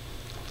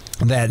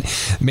that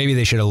maybe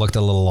they should have looked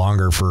a little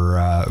longer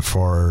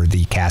for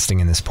the casting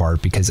in this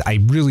part, because I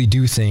really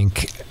do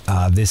think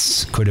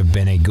this could have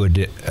been a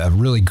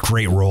really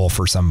great role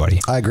for somebody.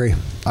 I agree.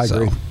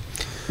 You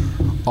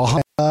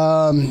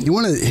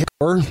want to hit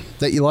horror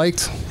that you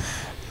liked?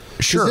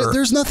 Sure.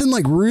 There's nothing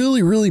like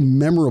really, really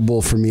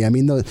memorable for me. I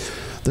mean,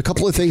 the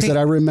couple of things that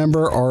I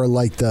remember are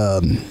like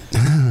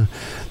the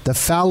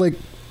phallic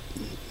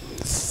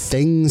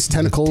things,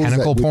 tentacles,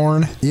 tentacle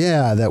porn.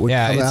 Yeah, that would.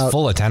 Yeah, it's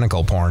full of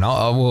tentacle porn.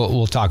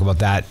 We'll talk about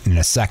that in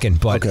a second.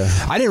 But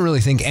I didn't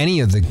really think any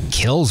of the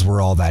kills were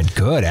all that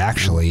good,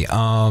 actually.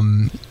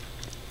 I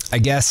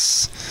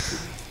guess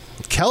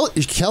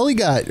Shelly,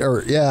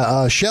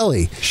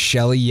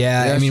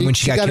 yeah. I mean, when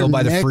she got killed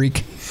by the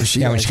freak. When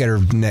she got her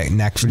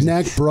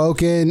neck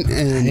broken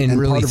and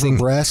really part of her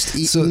breast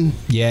eaten.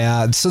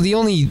 So the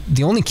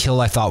only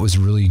kill I thought was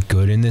really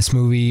good in this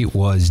movie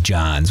was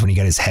John's, when he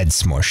got his head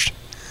smushed.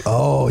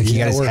 Oh, he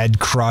got his head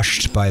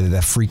crushed by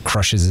the freak,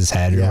 crushes his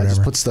head or whatever.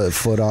 Just puts the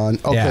foot on.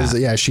 Oh,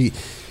 because she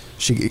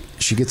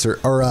gets her,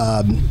 or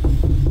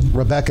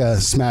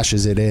Rebecca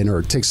smashes it in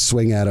or takes a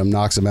swing at him,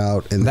 knocks him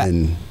out, and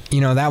then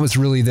that was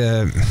really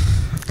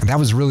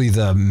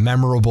the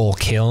memorable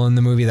kill in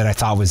the movie that I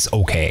thought was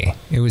okay.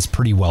 It was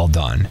pretty well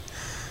done.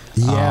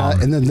 Yeah,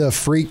 and then the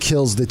freak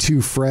kills the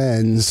two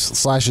friends,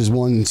 slashes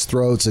one's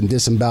throats, and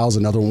disembowels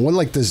another one. One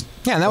like this.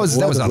 Yeah, and that was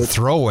a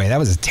throwaway. That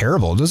was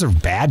terrible. Those are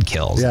bad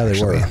kills. Yeah,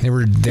 actually. They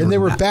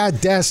were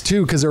bad deaths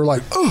too, because they were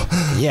like,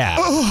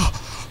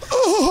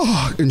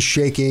 and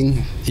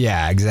shaking.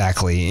 Yeah,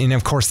 exactly. And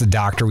of course, the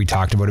doctor we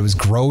talked about, it was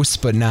gross,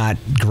 but not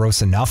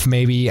gross enough.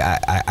 Maybe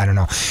I don't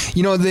know.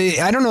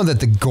 I don't know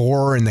that the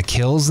gore and the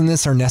kills in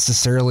this are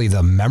necessarily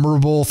the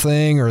memorable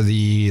thing or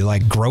the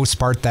like gross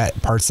parts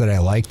that I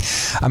liked.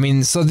 I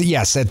mean,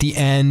 yes, at the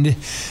end,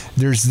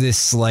 there's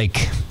this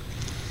like.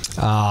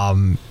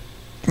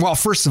 Well,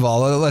 first of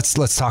all,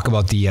 let's talk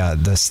about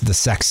the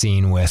sex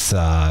scene with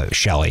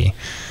Shelly.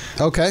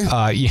 Okay.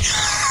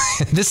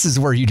 This is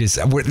where I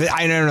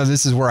don't know.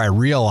 This is where I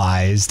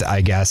realized,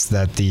 I guess,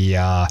 that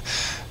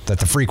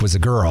the freak was a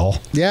girl.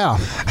 Yeah.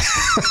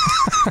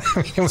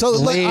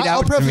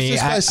 I'll preface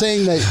this by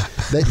saying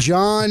that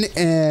John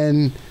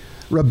and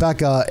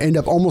Rebecca end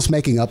up almost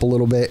making up a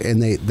little bit,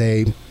 and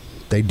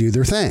they do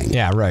their thing.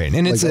 Yeah, right.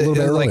 And it's a little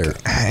bit earlier.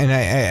 And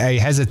I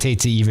hesitate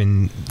to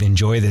even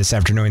enjoy this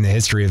after knowing the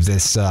history of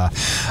this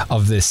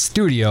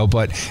studio,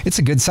 but it's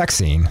a good sex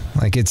scene.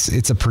 Like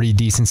it's a pretty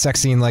decent sex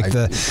scene. Like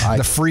the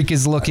freak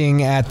is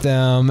looking at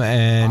them,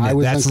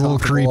 and that's a little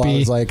creepy. I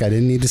was like, I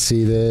didn't need to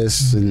see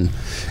this, and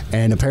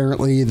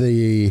apparently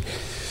the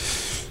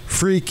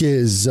freak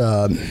is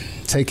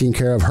taking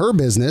care of her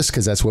business,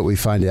 because that's what we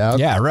find out.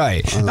 Yeah,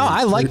 right. No,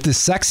 I liked this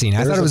sex scene.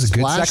 I thought it was a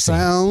good sex scene.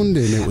 Sound,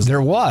 and it was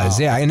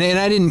yeah, and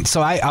I didn't.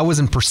 So I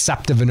wasn't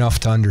perceptive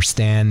enough to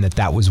understand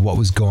that was what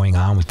was going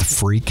on with the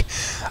freak.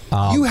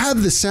 You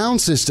have the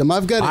sound system.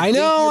 I've got. I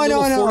know. And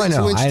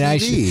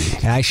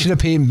I should have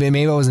paid.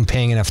 Maybe I wasn't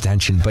paying enough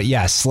attention. But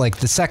yes, like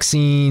the sex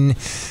scene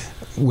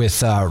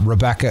with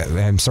Rebecca.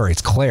 I'm sorry,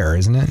 it's Claire,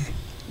 isn't it?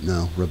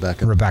 No,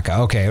 Rebecca.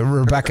 Rebecca. Okay,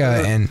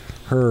 Rebecca and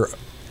her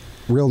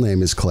real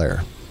name is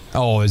Claire.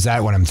 Oh, is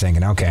that what I'm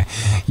thinking? Okay.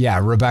 Yeah,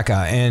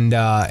 Rebecca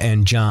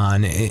and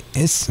John,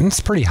 it's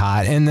pretty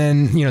hot. And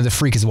then, the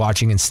freak is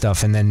watching and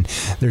stuff, and then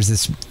there's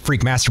this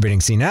freak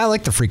masturbating scene. And I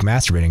like the freak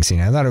masturbating scene.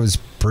 I thought it was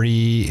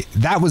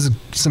that was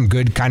some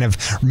good kind of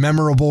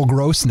memorable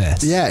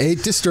grossness. Yeah,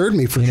 it disturbed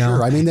me for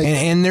sure. I mean,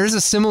 and there's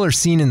a similar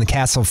scene in the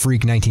Castle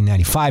Freak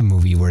 1995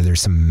 movie where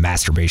there's some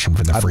masturbation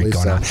for the freak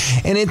going on.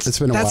 And it's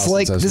been a while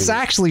like, this is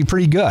actually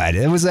pretty good.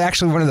 It was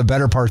actually one of the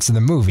better parts of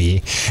the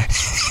movie.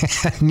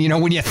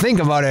 When you think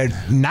about it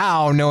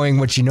now, knowing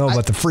what you know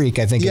about the freak,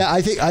 I think. Yeah,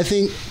 I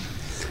think.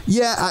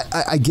 Yeah,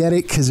 I get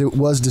it because it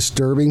was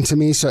disturbing to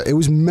me. So it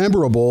was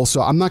memorable.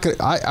 So I'm not going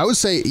to, I would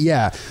say,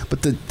 yeah.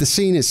 But the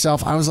scene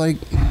itself, I was like,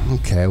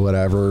 okay,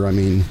 whatever. I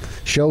mean,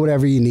 show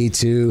whatever you need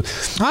to.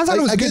 I thought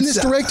it was again, good. This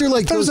director,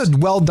 like, it was a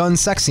well done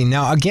sex scene.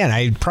 Now, again,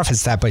 I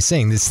preface that by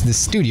saying this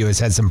studio has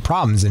had some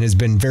problems and has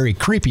been very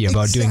creepy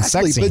about doing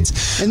sex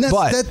scenes. And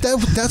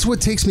that's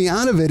what takes me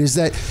out of it is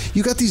that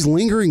you got these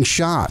lingering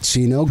shots.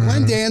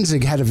 Glenn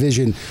Danzig had a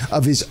vision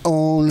of his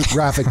own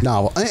graphic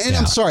novel, and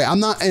I'm sorry,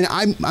 I'm not, and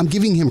I'm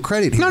giving him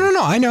credit here.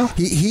 No, I know.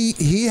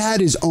 He had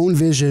his own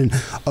vision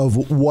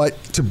of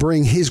what to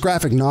bring his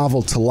graphic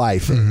novel to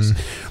life is.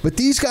 But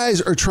these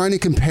guys are trying to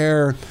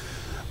compare,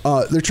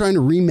 they're trying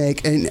to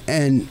remake,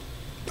 and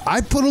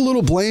I put a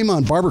little blame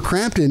on Barbara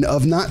Crampton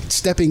of not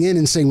stepping in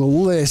and saying, well,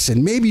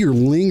 listen, maybe you're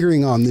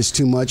lingering on this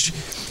too much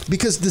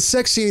because the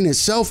sex scene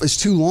itself is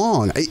too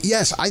long.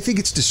 Yes, I think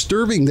it's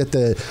disturbing that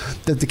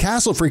the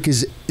castle freak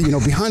is,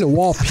 behind a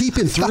wall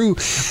peeping through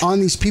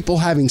on these people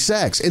having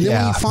sex. And then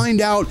when you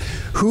find out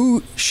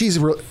who she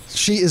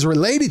is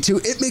related to,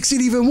 it makes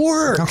it even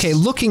worse. Okay,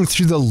 looking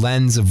through the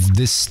lens of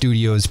this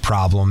studio's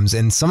problems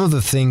and some of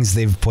the things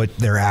they've put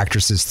their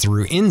actresses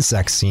through in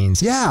sex scenes,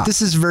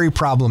 this is very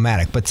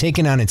problematic. But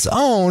taken on its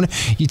own,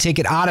 you take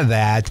it out of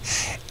that.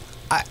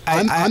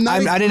 I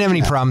didn't have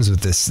any problems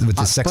with this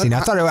sex scene.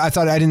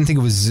 I didn't think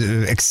it was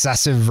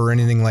excessive or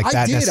anything like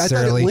that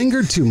necessarily. I thought it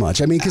lingered too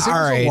much. I mean, because it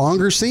was a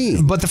longer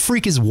scene. But the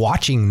freak is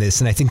watching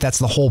this, and I think that's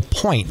the whole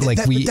point. Like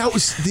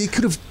they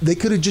could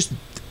have just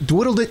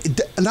dwindled it.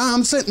 No,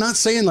 I'm not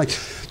saying like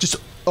just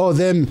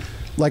them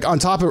like on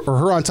top of or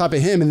her on top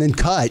of him and then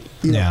cut.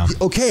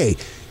 Okay.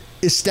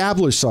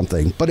 Establish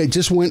something, but it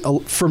just went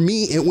for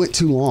me. It went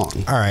too long.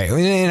 All right,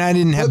 and I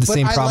didn't have the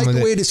same problem with it. I like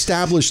the way it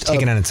established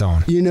taken on its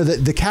own.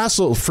 The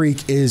castle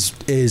freak is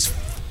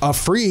a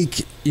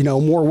freak.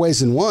 More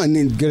ways than one,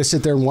 and gonna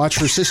sit there and watch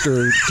her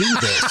sister do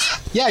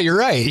this. Yeah, you're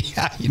right.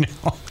 Yeah,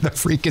 the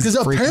freak is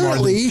a freak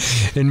apparently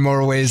in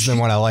more ways than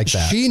one. I like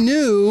that. She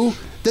knew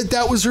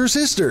that was her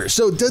sister.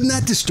 So doesn't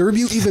that disturb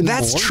you even more?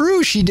 That's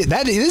true. She did.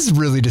 That is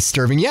really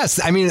disturbing. Yes.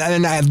 I mean,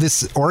 and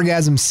this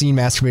orgasm scene,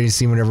 masturbating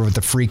scene, whatever, with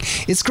the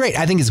freak, it's great.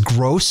 I think it's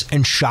gross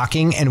and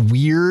shocking and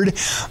weird.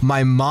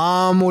 My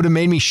mom would have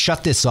made me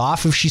shut this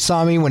off if she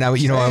saw me when I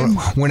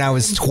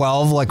was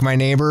 12, like my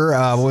neighbor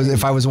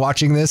if I was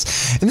watching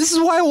this. And this is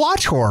why I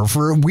watch horror,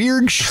 for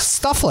weird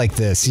stuff like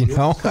this,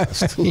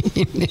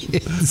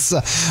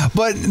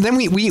 but then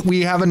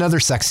we have another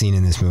sex scene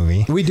in this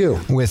movie. We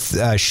do.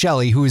 With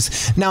Shelley, who's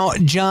now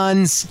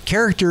John's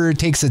character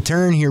takes a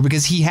turn here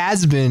because he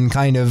has been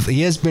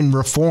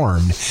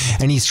reformed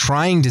and he's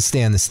trying to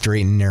stay on the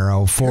straight and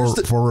narrow for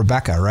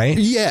Rebecca, right?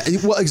 Yeah,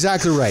 well,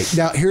 exactly right.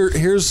 Now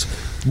here's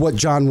what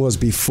John was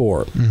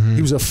before.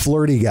 He was a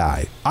flirty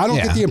guy. I don't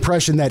get the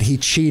impression that he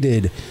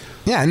cheated.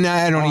 Yeah, no,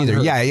 I don't either.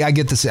 Yeah, I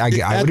get this. I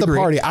at would the agree.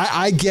 Party.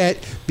 I get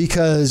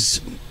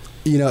because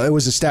it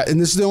was a stat,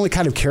 and this is the only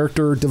kind of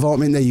character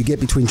development that you get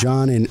between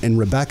John and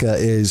Rebecca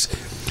is,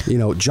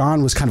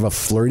 John was kind of a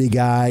flirty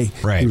guy.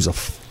 Right.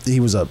 He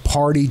was a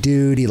party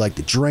dude. He liked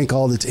to drink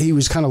all the time. He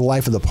was kind of the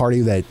life of the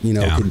party that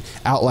could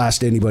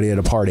outlast anybody at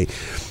a party.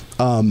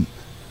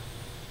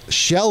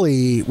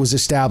 Shelley was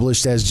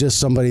established as just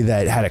somebody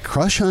that had a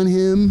crush on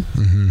him,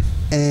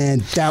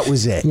 and that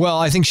was it. Well,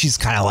 I think she's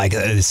kind of like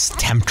this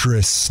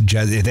temptress.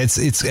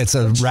 It's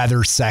a rather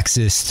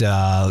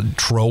sexist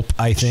trope,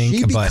 I think.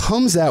 She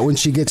becomes that when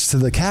she gets to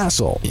the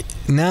castle.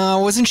 No,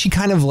 wasn't she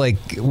kind of like?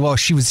 Well,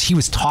 he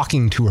was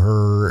talking to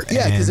her.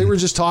 Yeah, because they were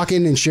just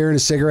talking and sharing a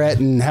cigarette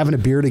and having a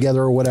beer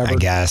together or whatever. I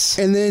guess.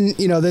 And then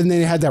then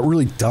they had that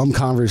really dumb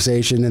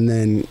conversation, and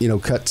then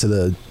cut to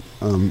the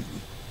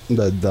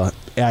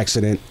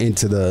accident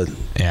into the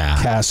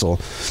castle.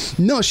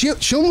 No, she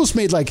almost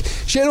made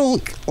she had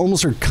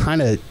almost her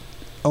kind of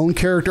own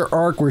character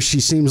arc where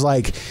she seems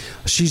like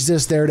she's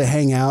just there to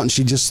hang out and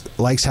she just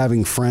likes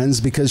having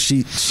friends because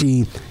she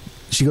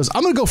goes,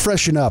 I'm gonna go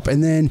freshen up,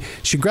 and then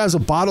she grabs a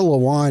bottle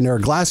of wine or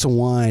a glass of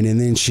wine, and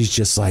then she's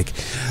just like,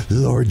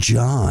 Lord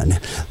John,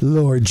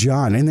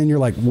 and then you're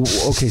like,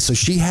 okay, so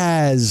she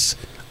has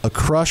a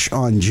crush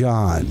on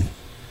John.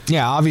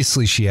 Yeah,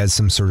 obviously she has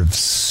some sort of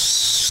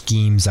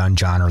schemes on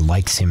John or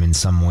likes him in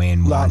some way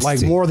and wants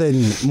like more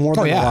than a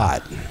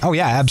lot. Oh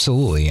yeah,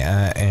 absolutely.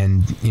 I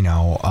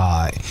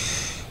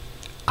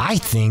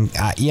think,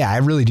 I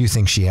really do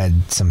think she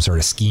had some sort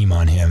of scheme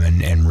on him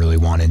and really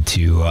wanted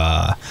to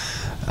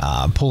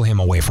pull him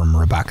away from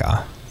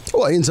Rebecca.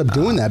 Well, it ends up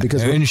doing that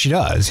because... And she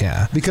does,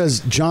 yeah.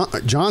 Because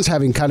John's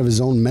having kind of his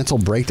own mental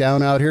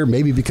breakdown out here,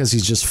 maybe because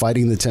he's just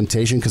fighting the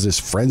temptation because his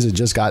friends had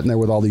just gotten there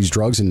with all these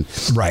drugs and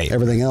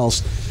everything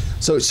else.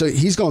 So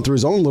he's going through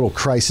his own little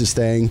crisis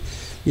thing,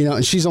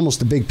 and she's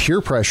almost a big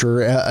peer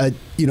pressure.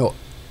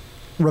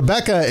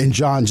 Rebecca and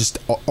John just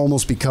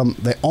almost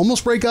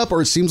break up,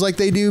 or it seems like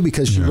they do,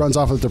 because she runs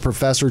off with the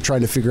professor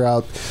trying to figure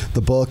out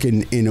the book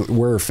and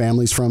where her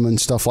family's from and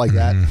stuff like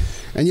that.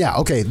 And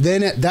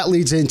then that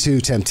leads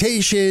into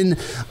temptation.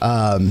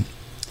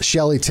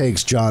 Shelley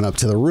takes John up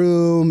to the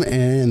room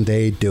and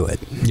they do it.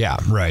 Yeah,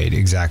 right,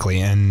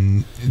 exactly.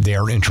 And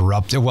they're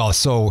interrupted. Well,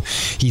 so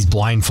he's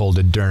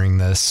blindfolded during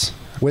this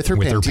with her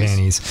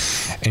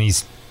panties, and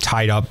he's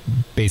tied up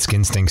Basic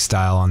Instinct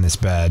style on this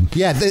bed.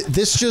 Yeah,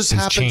 this just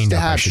happens to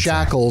have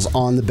shackles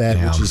on the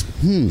bed, which is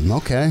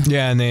okay.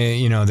 Yeah, and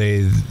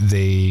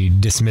they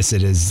dismiss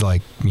it as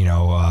like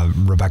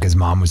Rebecca's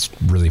mom was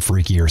really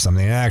freaky or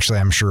something. Actually,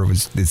 I'm sure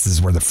this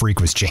is where the freak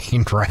was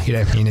chained, right?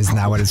 I mean, isn't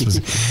that what it was?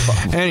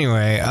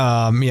 Anyway,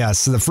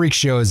 so the freak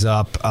shows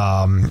up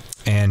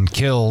and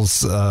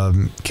kills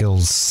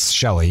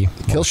Shelley.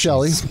 Kills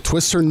Shelley,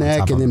 twists her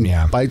neck, and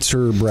then bites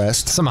her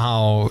breast.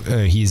 Somehow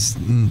he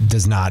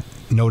does not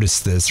notice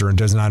this or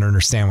does not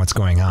understand what's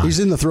going on. He's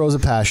in the throes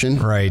of passion.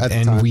 Right.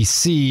 And we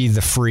see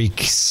the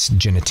freak's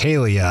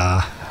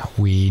genitalia.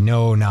 We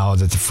know now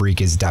that the freak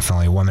is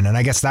definitely a woman. And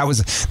I guess that was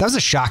a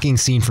shocking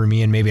scene for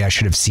me, and maybe I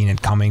should have seen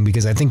it coming,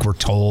 because I think we're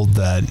told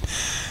that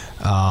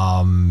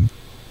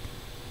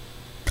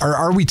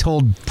are we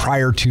told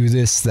prior to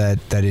this that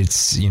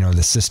it's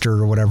the sister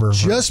or whatever?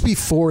 Just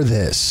before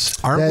this,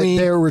 aren't we?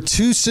 There were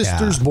two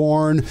sisters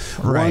born.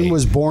 Right. One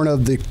was born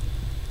of the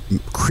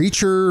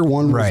creature,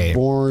 one was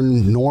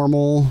born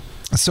normal.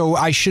 So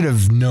I should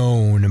have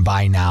known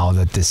by now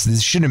that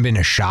this shouldn't have been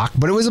a shock,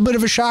 but it was a bit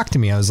of a shock to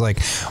me. I was like,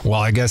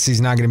 well, I guess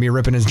he's not going to be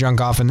ripping his junk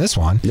off in this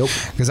one. Nope.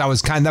 Because that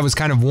was kind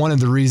of one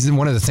of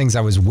the things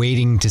I was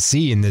waiting to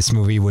see in this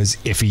movie was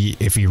if he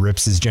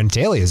rips his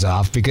genitalia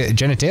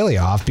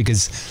off,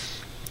 because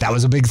that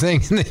was a big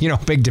thing,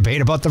 big debate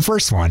about the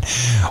first one.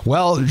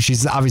 Well,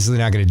 she's obviously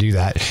not going to do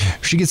that.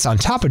 She gets on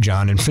top of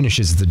John and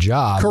finishes the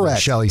job.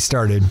 Correct. Shelley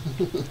started,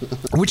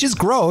 which is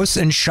gross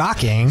and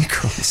shocking.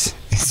 Gross.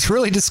 It's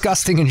really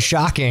disgusting and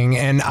shocking,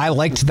 and I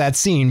liked that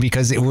scene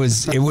because it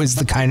was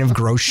the kind of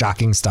gross,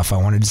 shocking stuff I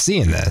wanted to see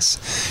in this.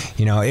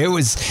 It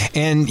was,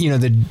 and did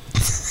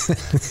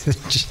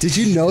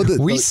you know that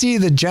we see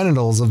the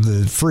genitals of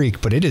the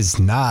freak, but it is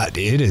not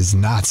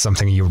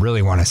something you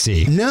really want to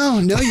see. No,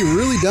 you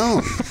really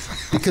don't.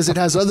 Because it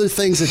has other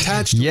things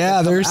attached to it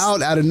that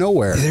come out of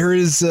nowhere. There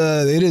is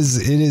it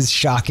is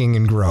shocking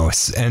and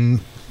gross, and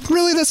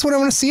really that's what I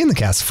want to see in the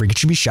Cast Freak. It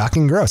should be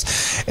shocking and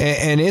gross,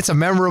 and it's a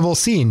memorable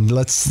scene.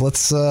 Let's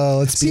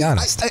be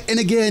honest. And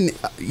again,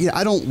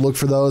 I don't look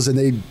for those, and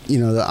they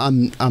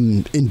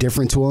I'm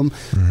indifferent to them.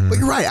 Mm-hmm. But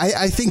you're right.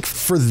 I think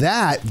for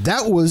that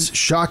was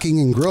shocking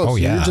and gross. Oh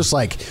yeah, you're just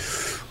like,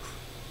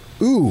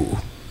 ooh,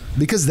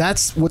 because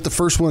that's what the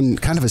first one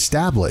kind of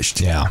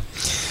established. Yeah.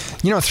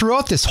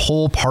 Throughout this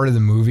whole part of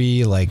the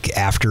movie, like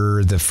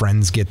after the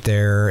friends get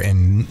there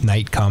and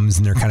night comes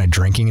and they're kind of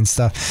drinking and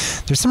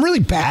stuff, there's some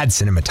really bad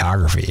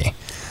cinematography.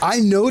 I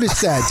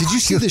noticed that. Did you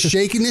see the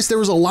shakiness? There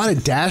was a lot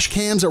of dash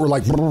cams that were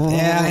like...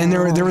 Yeah, and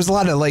there was a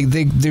lot of, like,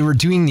 they were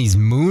doing these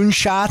moon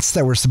shots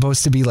that were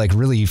supposed to be, like,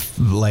 really,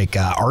 like,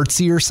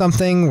 artsy or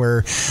something,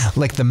 where,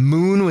 like, the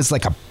moon was,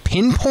 like, a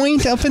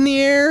pinpoint up in the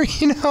air,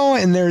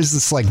 and there's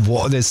this,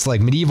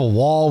 like, medieval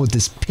wall with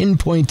this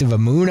pinpoint of a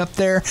moon up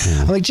there.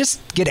 I'm like, just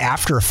get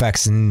After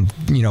Effects and,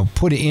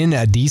 put in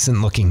a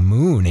decent-looking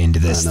moon into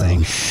this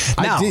thing.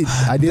 Now,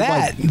 I did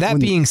that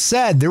being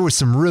said, there was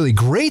some really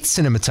great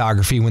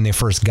cinematography when they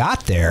first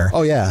got there.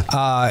 Oh yeah.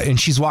 And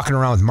she's walking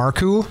around with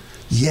Marku.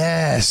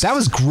 Yes, that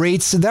was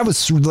great. So that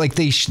was like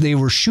they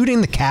were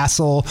shooting the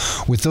castle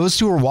with those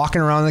two were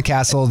walking around the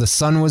castle. The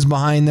sun was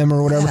behind them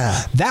or whatever.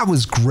 Yeah. That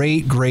was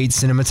great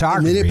cinematography.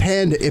 And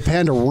then it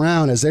panned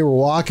around as they were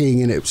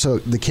walking, and so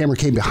the camera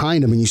came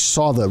behind them, and you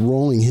saw the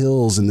rolling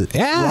hills and the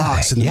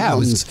rocks and the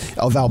mountains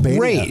of Albania.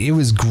 Great, it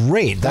was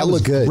great. That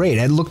looked good. Great.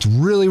 It looked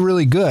really,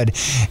 really good.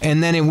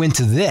 And then it went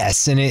to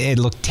this, and it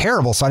looked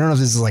terrible. So I don't know if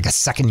this is like a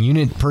second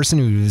unit person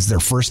who was their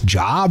first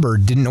job or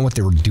didn't know what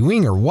they were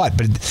doing or what,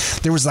 but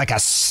there was like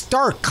a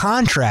stark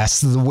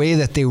contrast to the way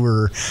that they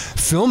were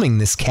filming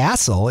this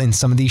castle in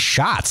some of these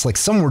shots. Like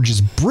some were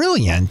just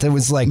brilliant. It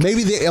was like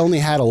maybe they only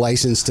had a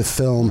license to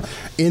film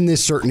in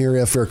this certain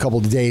area for a couple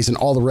of days, and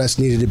all the rest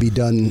needed to be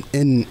done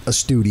in a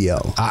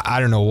studio. I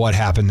don't know what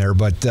happened there,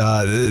 but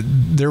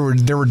there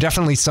were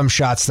definitely some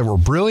shots that were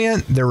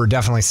brilliant. There were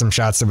definitely some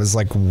shots that was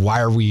like, why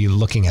are we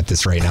looking at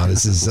this right now?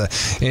 This is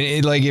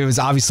it was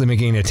obviously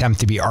making an attempt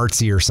to be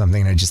artsy or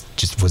something, and it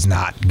just was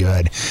not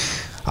good.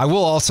 I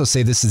will also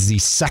say this is the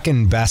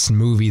second best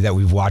movie that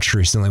we've watched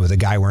recently with a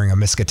guy wearing a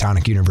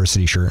Miskatonic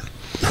University shirt.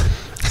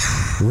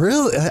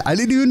 Really? I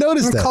didn't even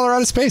notice that.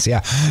 Colorado Space,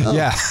 yeah. Oh.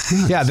 Yeah.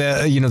 Yeah,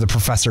 the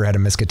professor had a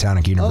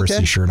Miskatonic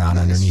University shirt on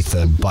underneath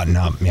the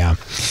button-up, yeah.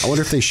 I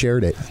wonder if they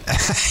shared it.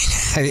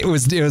 It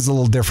was a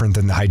little different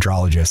than the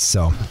hydrologist,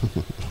 so.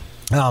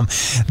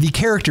 The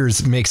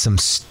characters make some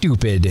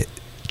stupid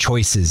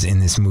choices in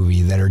this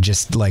movie that are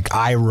just like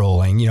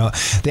eye-rolling.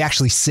 They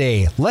actually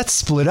say, let's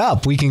split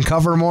up. We can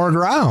cover more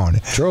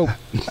ground. Trope.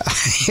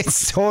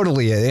 It's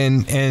totally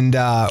it. And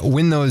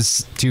when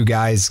those two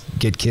guys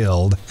get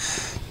killed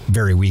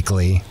very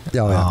weakly,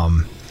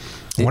 one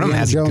of them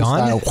has a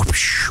gun.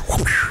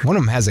 One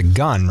of them has a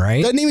gun,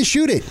 right? Doesn't even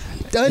shoot it.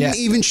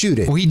 Even shoot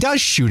it. Well, he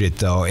does shoot it,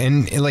 though.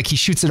 And he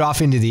shoots it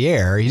off into the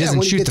air. He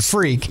doesn't shoot the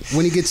freak.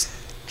 When he gets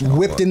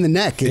whipped in the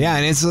neck.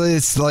 And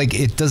it's like,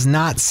 it does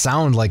not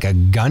sound like a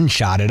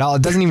gunshot at all.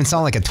 It doesn't even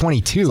sound like a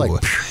 22.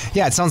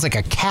 It sounds like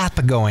a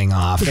cap going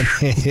off.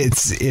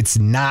 It's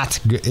not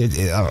good.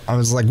 I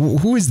was like,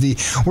 where's the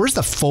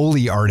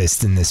Foley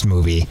artist in this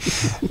movie?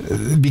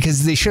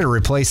 Because they should have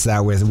replaced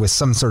that with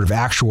some sort of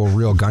actual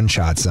real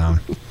gunshot sound.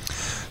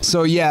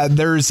 So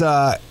there's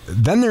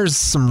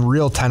some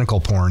real tentacle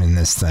porn in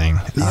this thing.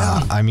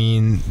 Yeah.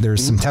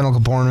 There's some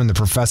tentacle porn when the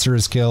professor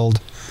is killed,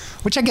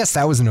 which I guess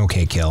that was an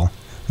okay kill.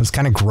 It was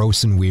kind of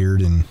gross and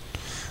weird, and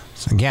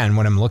again,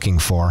 what I'm looking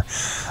for.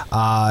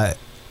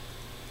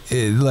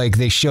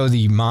 They show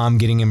the mom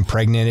getting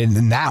impregnated,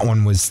 and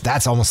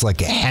that's almost like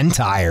a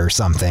hentai or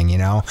something,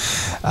 It's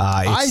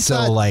I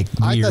thought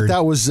weird.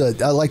 that was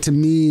to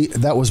me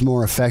that was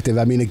more effective.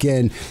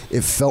 Again,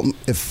 it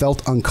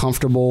felt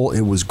uncomfortable.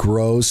 It was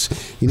gross.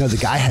 The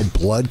guy had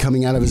blood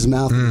coming out of his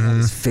mouth. Mm-hmm. He had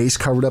his face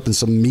covered up in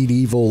some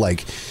medieval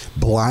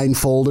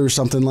blindfold or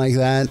somking like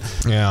that.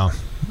 Yeah.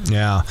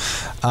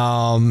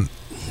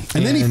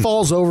 And then he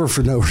falls over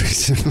for no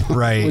reason,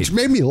 right? Which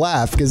made me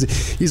laugh because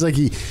he's like,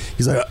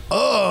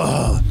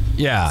 oh,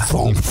 yeah,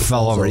 he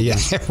fell over. Yeah,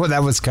 well,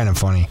 that was kind of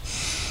funny.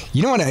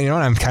 You know what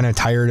I'm kind of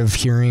tired of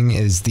hearing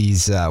is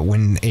these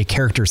when a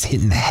character's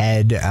hit in the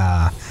head.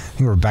 I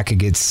think Rebecca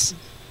gets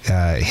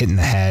hit in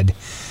the head,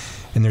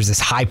 and there's this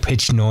high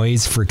pitched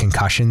noise for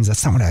concussions.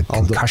 That's not what a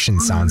concussion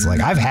sounds like.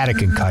 I've had a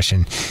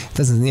concussion. It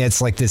doesn't.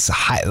 It's like this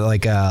high,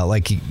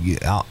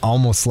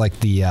 almost like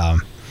the.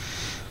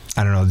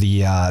 I don't know,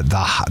 the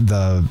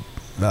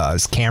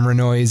camera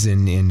noise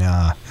in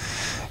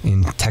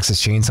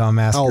Texas Chainsaw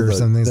Massacre or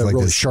something. It's like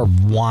really this sharp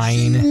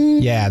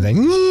whine. Yeah,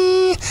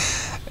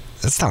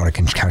 that's not what a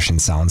concussion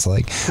sounds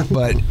like.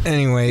 But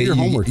anyway,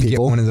 you get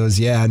one of those.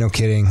 Yeah, no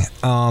kidding.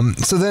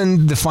 So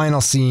then the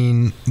final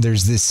scene,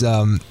 there's this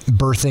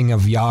birthing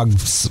of Yog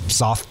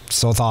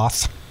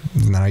Sothoth.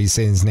 Isn't that how you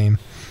say his name?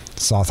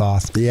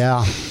 Sothoth.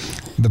 Yeah.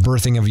 The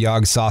birthing of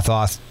Yog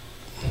Sothoth.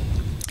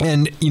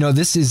 And,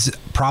 this is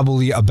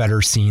probably a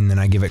better scene than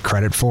I give it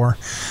credit for.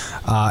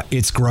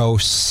 It's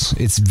gross.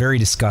 It's very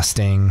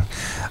disgusting.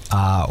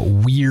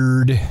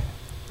 Weird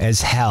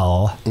as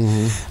hell.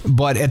 Mm-hmm.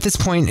 But at this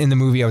point in the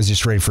movie, I was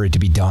just ready for it to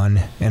be done.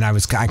 And I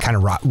kind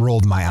of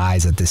rolled my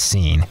eyes at this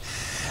scene.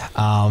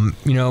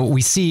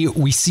 We see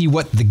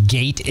what the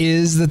gate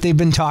is that they've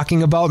been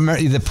talking about.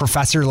 The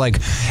professor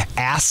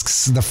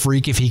asks the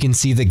freak if he can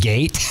see the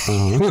gate,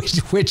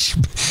 which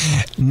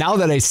now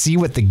that I see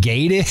what the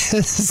gate is,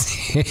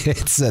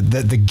 it's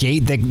the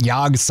gate that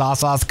Yog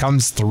Sothoth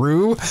comes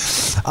through.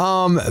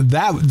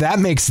 That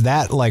makes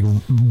that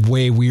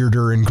way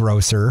weirder and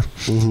grosser,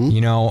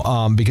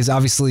 because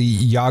obviously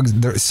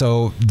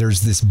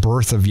there's this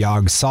birth of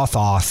Yog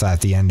Sothoth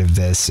at the end of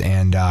this,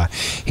 and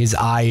his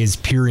eye is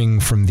peering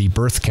from the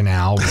birth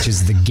canal, which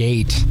is the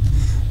gate,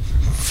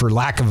 for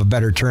lack of a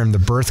better term, the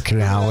birth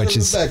canal, which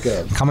is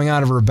coming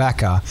out of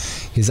Rebecca.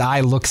 His eye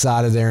looks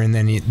out of there, and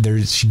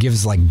then she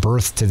gives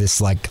birth to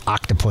this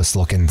octopus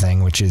looking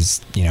thing, which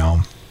is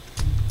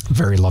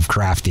very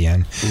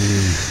Lovecraftian.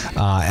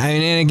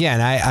 And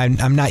again,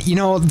 I'm not,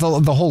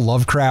 the whole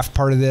Lovecraft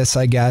part of this,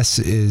 I guess,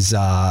 is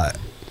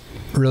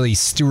really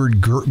Stuart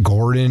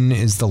Gordon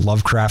is the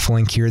Lovecraft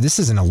link here. This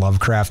isn't a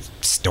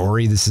Lovecraft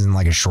story. This isn't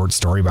a short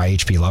story by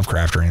H.P.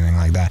 Lovecraft or anything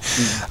like that.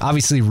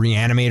 Obviously,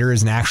 Reanimator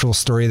is an actual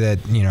story that,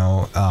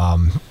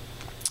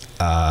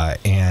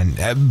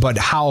 but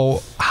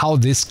how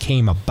this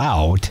came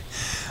about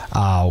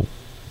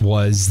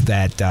was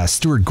that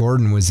Stuart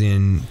Gordon was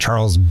in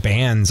Charles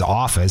Band's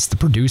office, the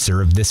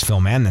producer of this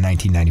film and the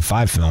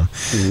 1995 film.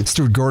 Mm-hmm.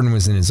 Stuart Gordon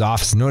was in his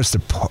office and noticed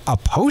a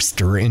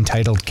poster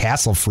entitled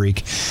Castle Freak.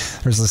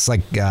 There's this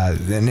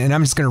and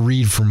I'm just going to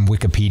read from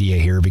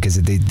Wikipedia here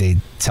because they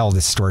tell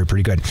this story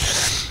pretty good.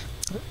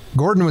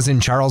 Gordon was in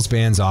Charles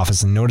Band's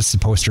office and noticed a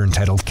poster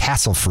entitled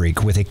Castle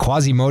Freak with a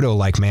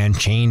Quasimodo-like man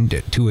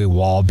chained to a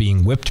wall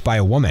being whipped by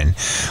a woman.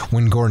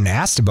 When Gordon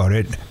asked about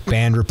it,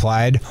 Band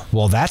replied,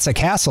 "Well, that's a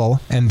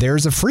castle, and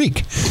there's a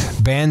freak."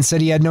 Band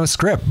said he had no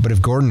script, but if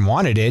Gordon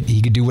wanted it,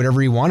 he could do whatever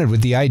he wanted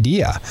with the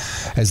idea,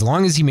 as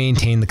long as he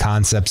maintained the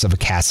concepts of a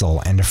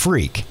castle and a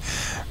freak.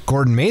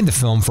 Gordon made the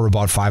film for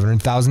about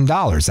 $500,000.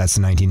 That's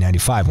the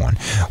 1995 one.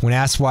 When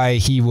asked why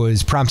he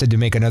was prompted to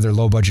make another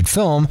low-budget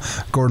film,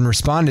 Gordon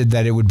responded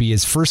that it would be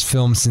his first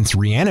film since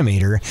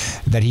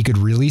Reanimator that he could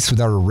release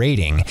without a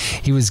rating.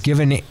 He was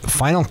given a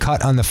final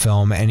cut on the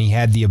film, and he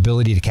had the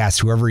ability to cast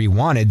whoever he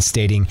wanted,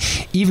 stating,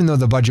 "Even though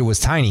the budget was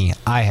tiny,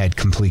 I had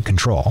complete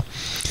control."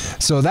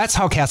 So that's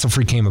how Castle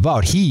Freak came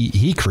about.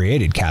 He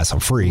created Castle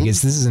Freak.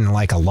 This isn't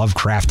like a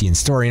Lovecraftian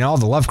story, and all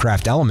the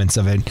Lovecraft elements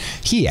of it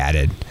he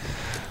added.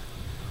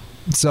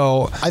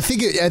 So I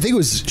think it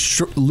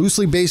was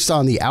loosely based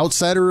on The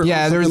Outsider.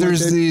 Yeah,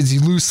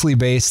 it's loosely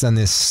based on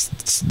this,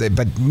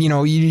 but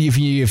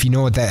if you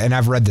know what that, and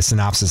I've read the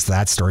synopsis of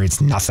that story, it's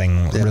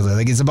nothing really.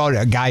 Like, it's about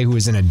a guy who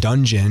is in a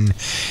dungeon,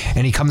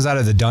 and he comes out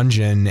of the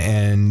dungeon,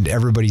 and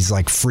everybody's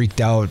like freaked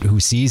out who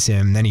sees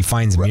him. Then he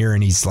finds a mirror,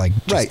 and he's like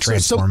just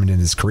transformed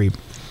into this creep.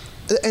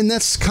 And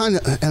that's kind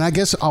of, and I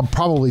guess I'll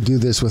probably do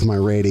this with my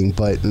rating,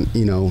 but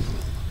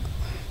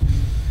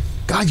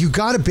God, you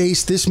got to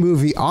base this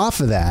movie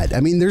off of that. I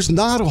mean, there's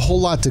not a whole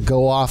lot to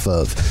go off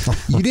of.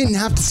 You didn't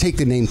have to take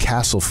the name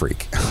Castle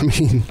Freak. I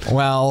mean,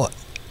 well,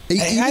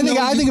 I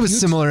think it was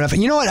similar enough.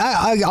 You know what?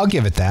 I'll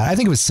give it that. I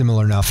think it was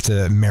similar enough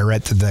to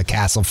merit the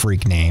Castle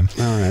Freak name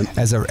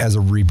as a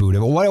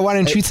reboot. Why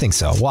didn't you think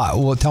so? Why?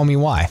 Well, tell me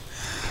why.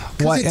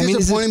 Because it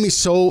disappointed me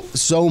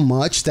so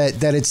much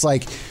that it's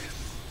like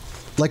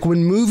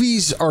when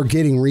movies are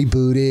getting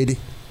rebooted,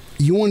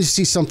 you want to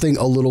see something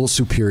a little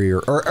superior,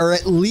 or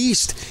at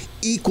least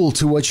equal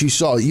to what you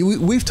saw.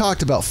 We've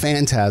talked about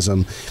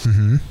Phantasm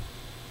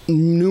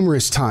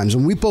numerous times,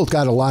 and we both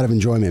got a lot of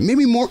enjoyment.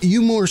 Maybe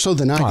you more so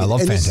than I did. I love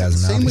Phantasm.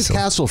 Same with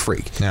Castle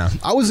Freak. Yeah.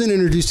 I wasn't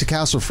introduced to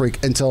Castle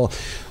Freak until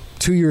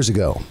 2 years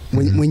ago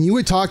when you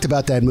had talked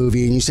about that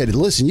movie, and you said,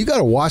 "Listen, you got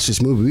to watch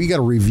this movie. We got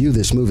to review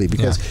this movie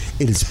because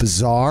it is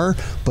bizarre,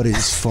 but it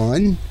is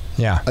fun."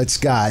 Yeah, it's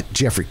got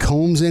Jeffrey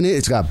Combs in it.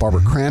 It's got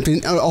Barbara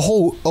Crampton. A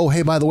whole. Oh,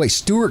 hey, by the way,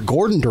 Stuart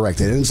Gordon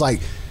directed it. And it's like,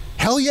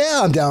 hell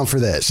yeah, I'm down for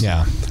this.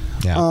 Yeah.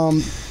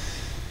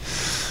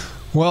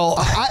 Well,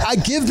 I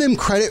give them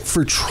credit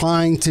for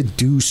trying to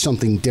do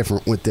something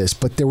different with this,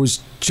 but there was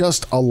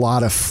just a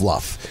lot of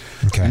fluff.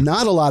 Okay.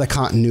 Not a lot of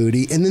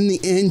continuity, and then the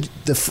end,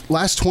 the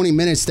last 20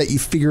 minutes that you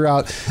figure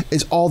out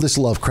is all this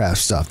Lovecraft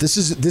stuff. This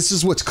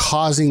is what's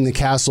causing the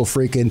Castle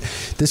Freak, and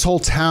this whole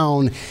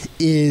town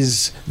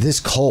is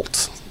this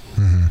cult.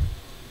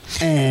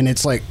 And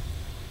it's like,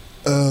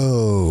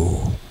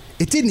 oh,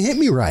 it didn't hit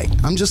me right.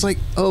 I'm just like,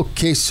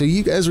 okay, so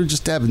you guys are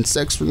just having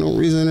sex for no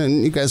reason,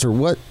 and you guys are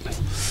what?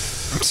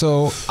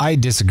 So I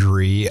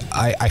disagree.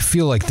 I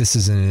feel like this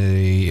is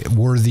a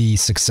worthy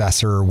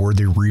successor,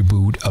 worthy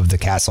reboot of the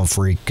Castle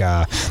Freak,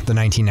 the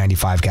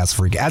 1995 Castle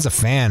Freak. As a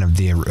fan of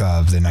the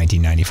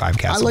 1995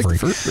 Castle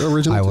Freak, the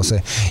original. I will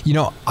say,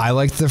 I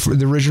like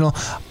the original.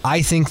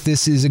 I think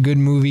this is a good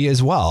movie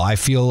as well. I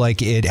feel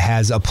like it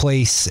has a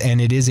place, and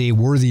it is a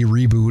worthy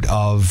reboot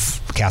of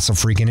Castle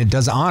Freak, and it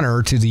does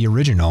honor to the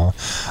original.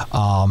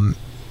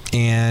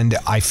 And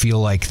I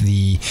feel like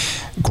the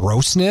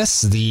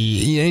grossness,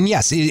 and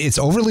yes, it's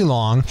overly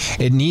long.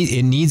 It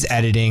needs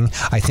editing.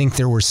 I think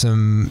there were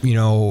some,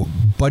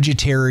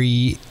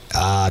 budgetary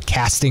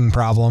casting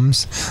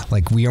problems.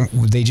 Like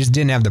they just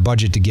didn't have the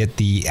budget to get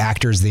the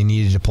actors they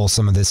needed to pull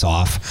some of this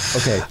off.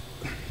 Okay.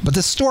 But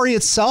the story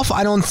itself,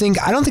 I don't think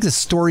the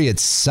story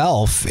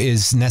itself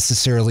is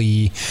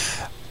necessarily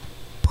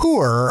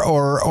poor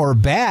or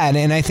bad,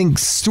 and I think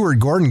Stuart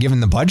Gordon, given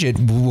the budget,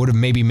 would have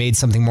maybe made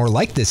something more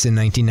like this in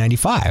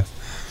 1995.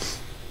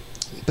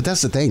 But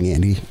that's the thing,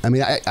 Andy. I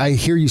mean, I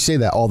hear you say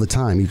that all the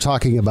time. You're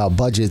talking about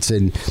budgets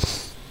and,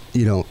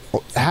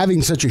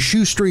 having such a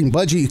shoestring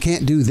budget, you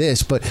can't do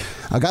this. But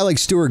a guy like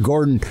Stuart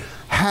Gordon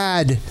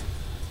had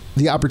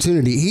the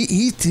opportunity.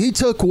 He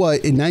took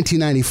what in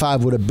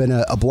 1995 would have been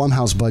a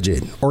Blumhouse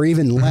budget, or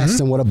even less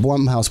than what a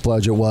Blumhouse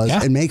budget was,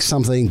 and make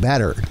something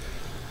better.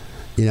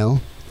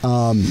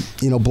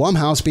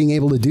 Blumhouse being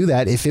able to do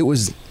that, if it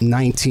was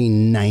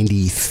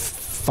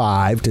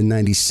 1995 to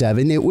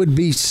 97, it would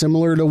be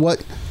similar to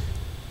what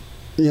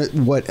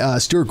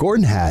Stuart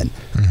Gordon had.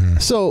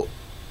 So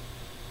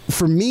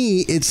for me,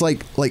 it's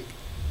like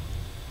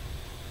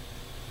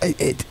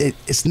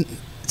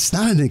it's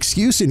not an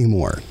excuse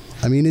anymore.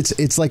 I mean,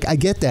 it's like, I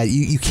get that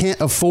you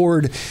can't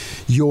afford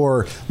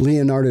your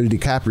Leonardo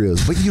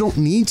DiCaprio's, but you don't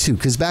need to,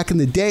 because back in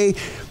the day,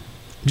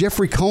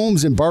 Jeffrey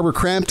Combs and Barbara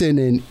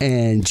Crampton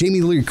and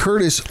Jamie Lee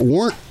Curtis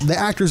weren't the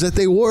actors that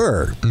they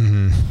were.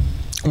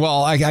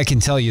 Well, I can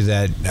tell you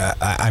that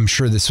I'm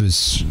sure this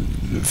was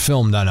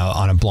filmed on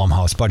a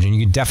Blumhouse budget.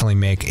 You could definitely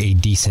make a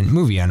decent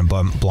movie on a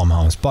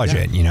Blumhouse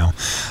budget. I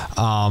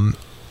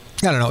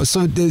don't know.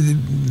 So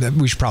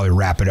we should probably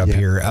wrap it up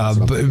here.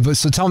 But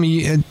so tell me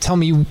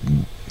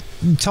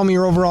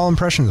your overall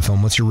impression of the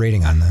film. What's your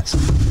rating on this?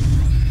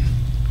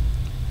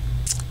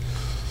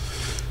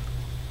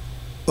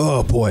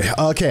 Oh, boy.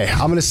 Okay.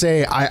 I'm going to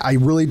say I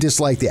really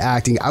dislike the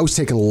acting. I was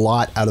taking a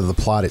lot out of the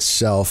plot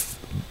itself.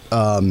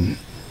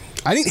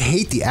 I didn't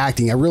hate the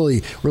acting. I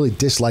really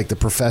disliked the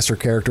professor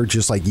character,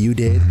 just like you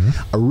did.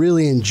 I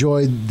really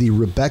enjoyed the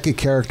Rebecca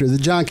character. The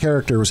John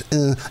character was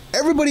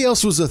everybody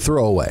else was a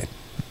throwaway.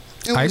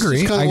 I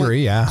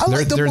agree. Yeah,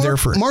 they're there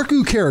for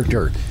Marku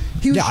character.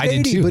 He was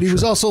shady, but he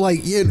was also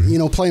like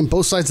playing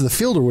both sides of the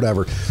field or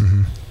whatever.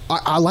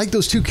 I like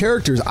those two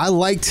characters. I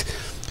liked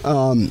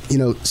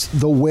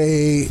the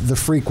way the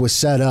freak was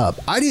set up.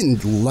 I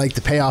didn't like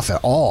the payoff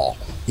at all.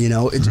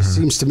 It just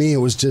seems to me it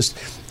was just,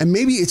 and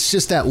maybe it's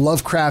just that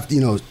Lovecraft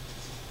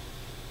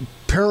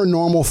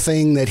paranormal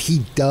thing that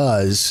he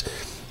does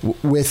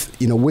with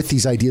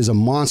these ideas of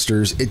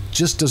monsters. It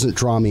just doesn't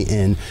draw me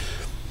in.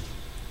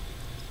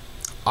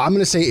 I'm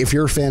going to say if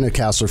you're a fan of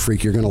Castle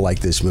Freak, you're going to like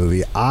this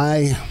movie.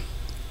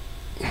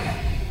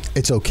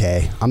 It's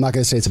okay. I'm not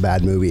going to say it's a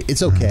bad movie.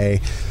 It's okay.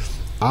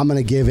 I'm going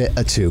to give it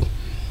a 2.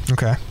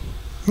 Okay.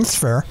 That's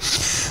fair.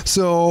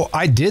 So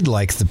I did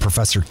like the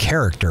professor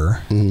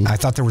character. I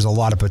thought there was a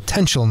lot of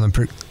potential in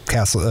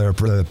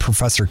the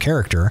professor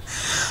character.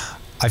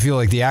 I feel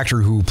like the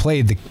actor who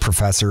played the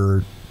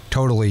professor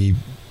totally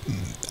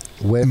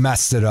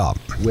messed it up.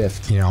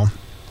 Whiffed.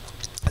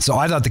 So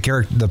I thought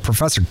the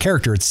professor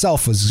character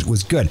itself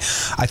was good.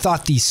 I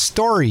thought the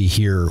story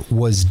here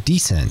was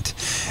decent,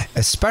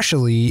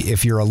 especially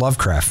if you're a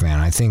Lovecraft fan.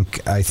 I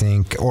think,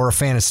 or a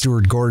fan of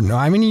Stuart Gordon.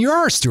 I mean, you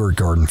are a Stuart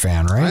Gordon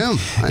fan, right? I am.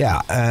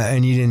 Yeah,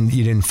 and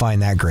you didn't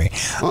find that great.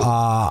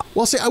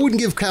 Well, see, I wouldn't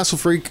give Castle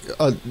Freak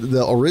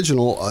the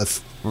original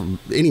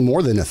any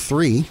more than a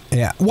 3.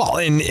 Yeah. Well,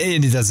 and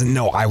it doesn't.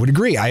 No, I would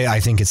agree.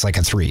 I think it's like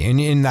a 3,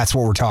 and that's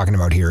what we're talking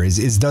about here.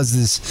 Is does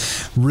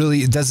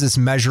this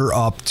measure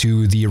up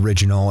to the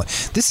original?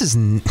 This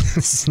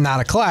is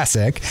not a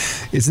classic.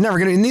 It's never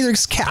gonna. Neither.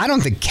 I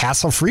don't think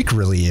Castle Freak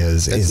really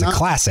is a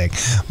classic,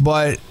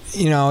 but.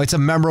 It's a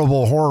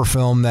memorable horror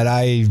film that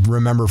I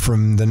remember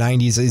from the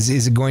 90s.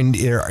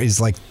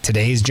 Is like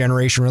today's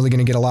generation really going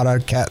to get a lot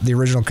out of the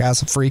original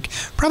Castle Freak?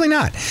 Probably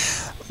not.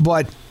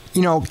 But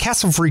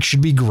Castle Freak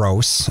should be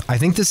gross. I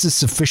think this is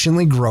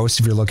sufficiently gross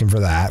if you're looking for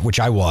that, which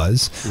I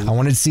was. I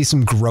wanted to see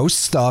some gross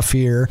stuff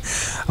here.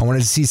 I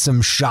wanted to see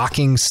some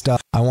shocking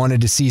stuff. I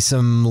wanted to see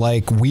some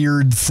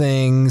weird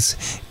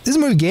things. This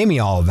movie gave me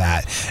all of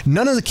that.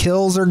 None of the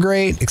kills are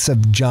great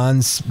except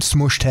John's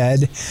smushed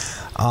head.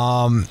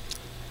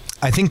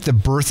 I think the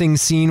birthing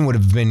scene would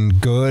have been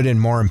good and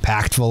more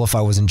impactful if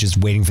I wasn't just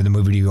waiting for the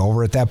movie to be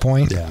over at that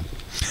point. Yeah.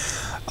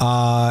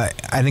 I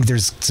think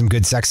there's some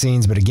good sex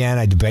scenes, but again,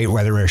 I debate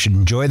whether I should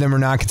enjoy them or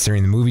not,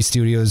 considering the movie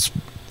studio's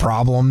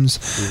problems.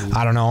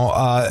 I don't know.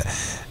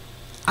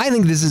 I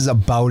think this is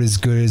about as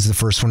good as the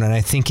first one, and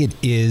I think it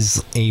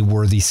is a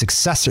worthy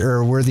successor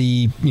or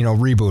worthy,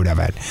 reboot of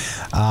it.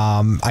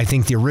 I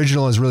think the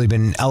original has really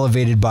been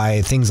elevated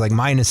by things like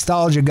My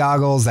Nostalgia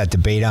Goggles, that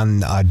debate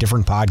on a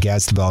different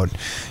podcast about,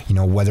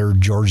 whether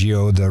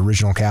Giorgio, the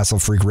original Castle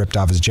Freak, ripped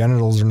off his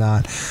genitals or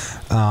not.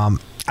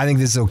 I think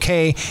this is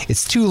okay.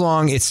 It's too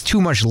long. It's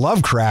too much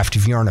Lovecraft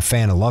if you aren't a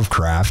fan of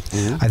Lovecraft.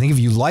 I think if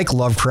you like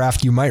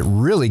Lovecraft, you might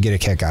really get a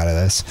kick out of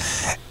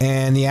this.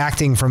 And the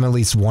acting from at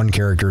least one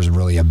character is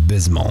really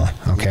abysmal.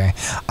 Okay.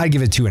 I'd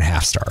give it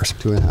 2.5 stars.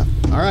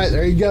 2.5. All right,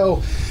 there you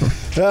go.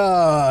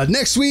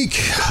 Next week,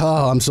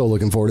 I'm so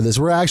looking forward to this.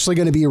 We're actually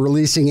going to be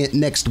releasing it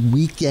next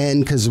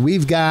weekend because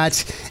we've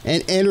got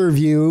an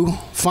interview.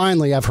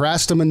 Finally, I've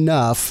harassed him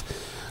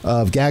enough.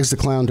 Of Gags the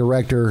Clown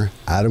director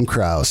Adam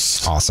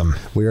Krause. Awesome.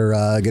 We're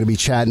going to be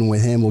chatting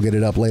with him. We'll get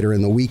it up later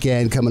in the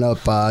weekend. Coming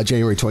up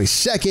January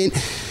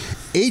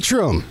 22nd.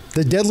 Atrium,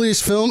 the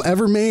deadliest film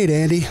ever made,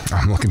 Andy.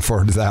 I'm looking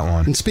forward to that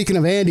one. And speaking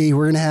of Andy,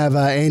 we're going to have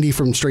Andy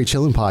from Straight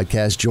Chillin'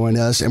 Podcast join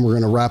us, and we're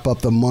going to wrap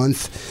up the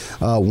month.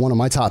 One of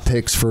my top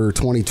picks for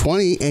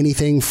 2020,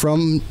 anything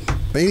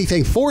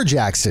for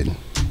Jackson.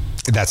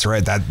 That's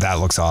right. That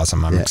looks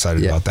awesome. I'm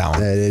excited about that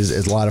one.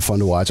 It's a lot of fun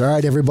to watch. All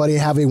right, everybody,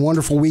 have a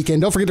wonderful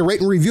weekend. Don't forget to rate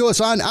and review us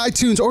on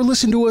iTunes or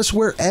listen to us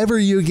wherever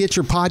you get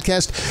your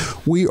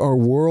podcast. We are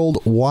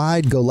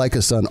worldwide. Go like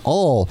us on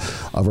all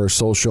of our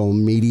social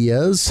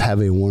medias.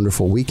 Have a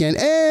wonderful weekend,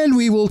 and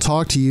we will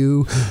talk to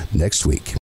you next week.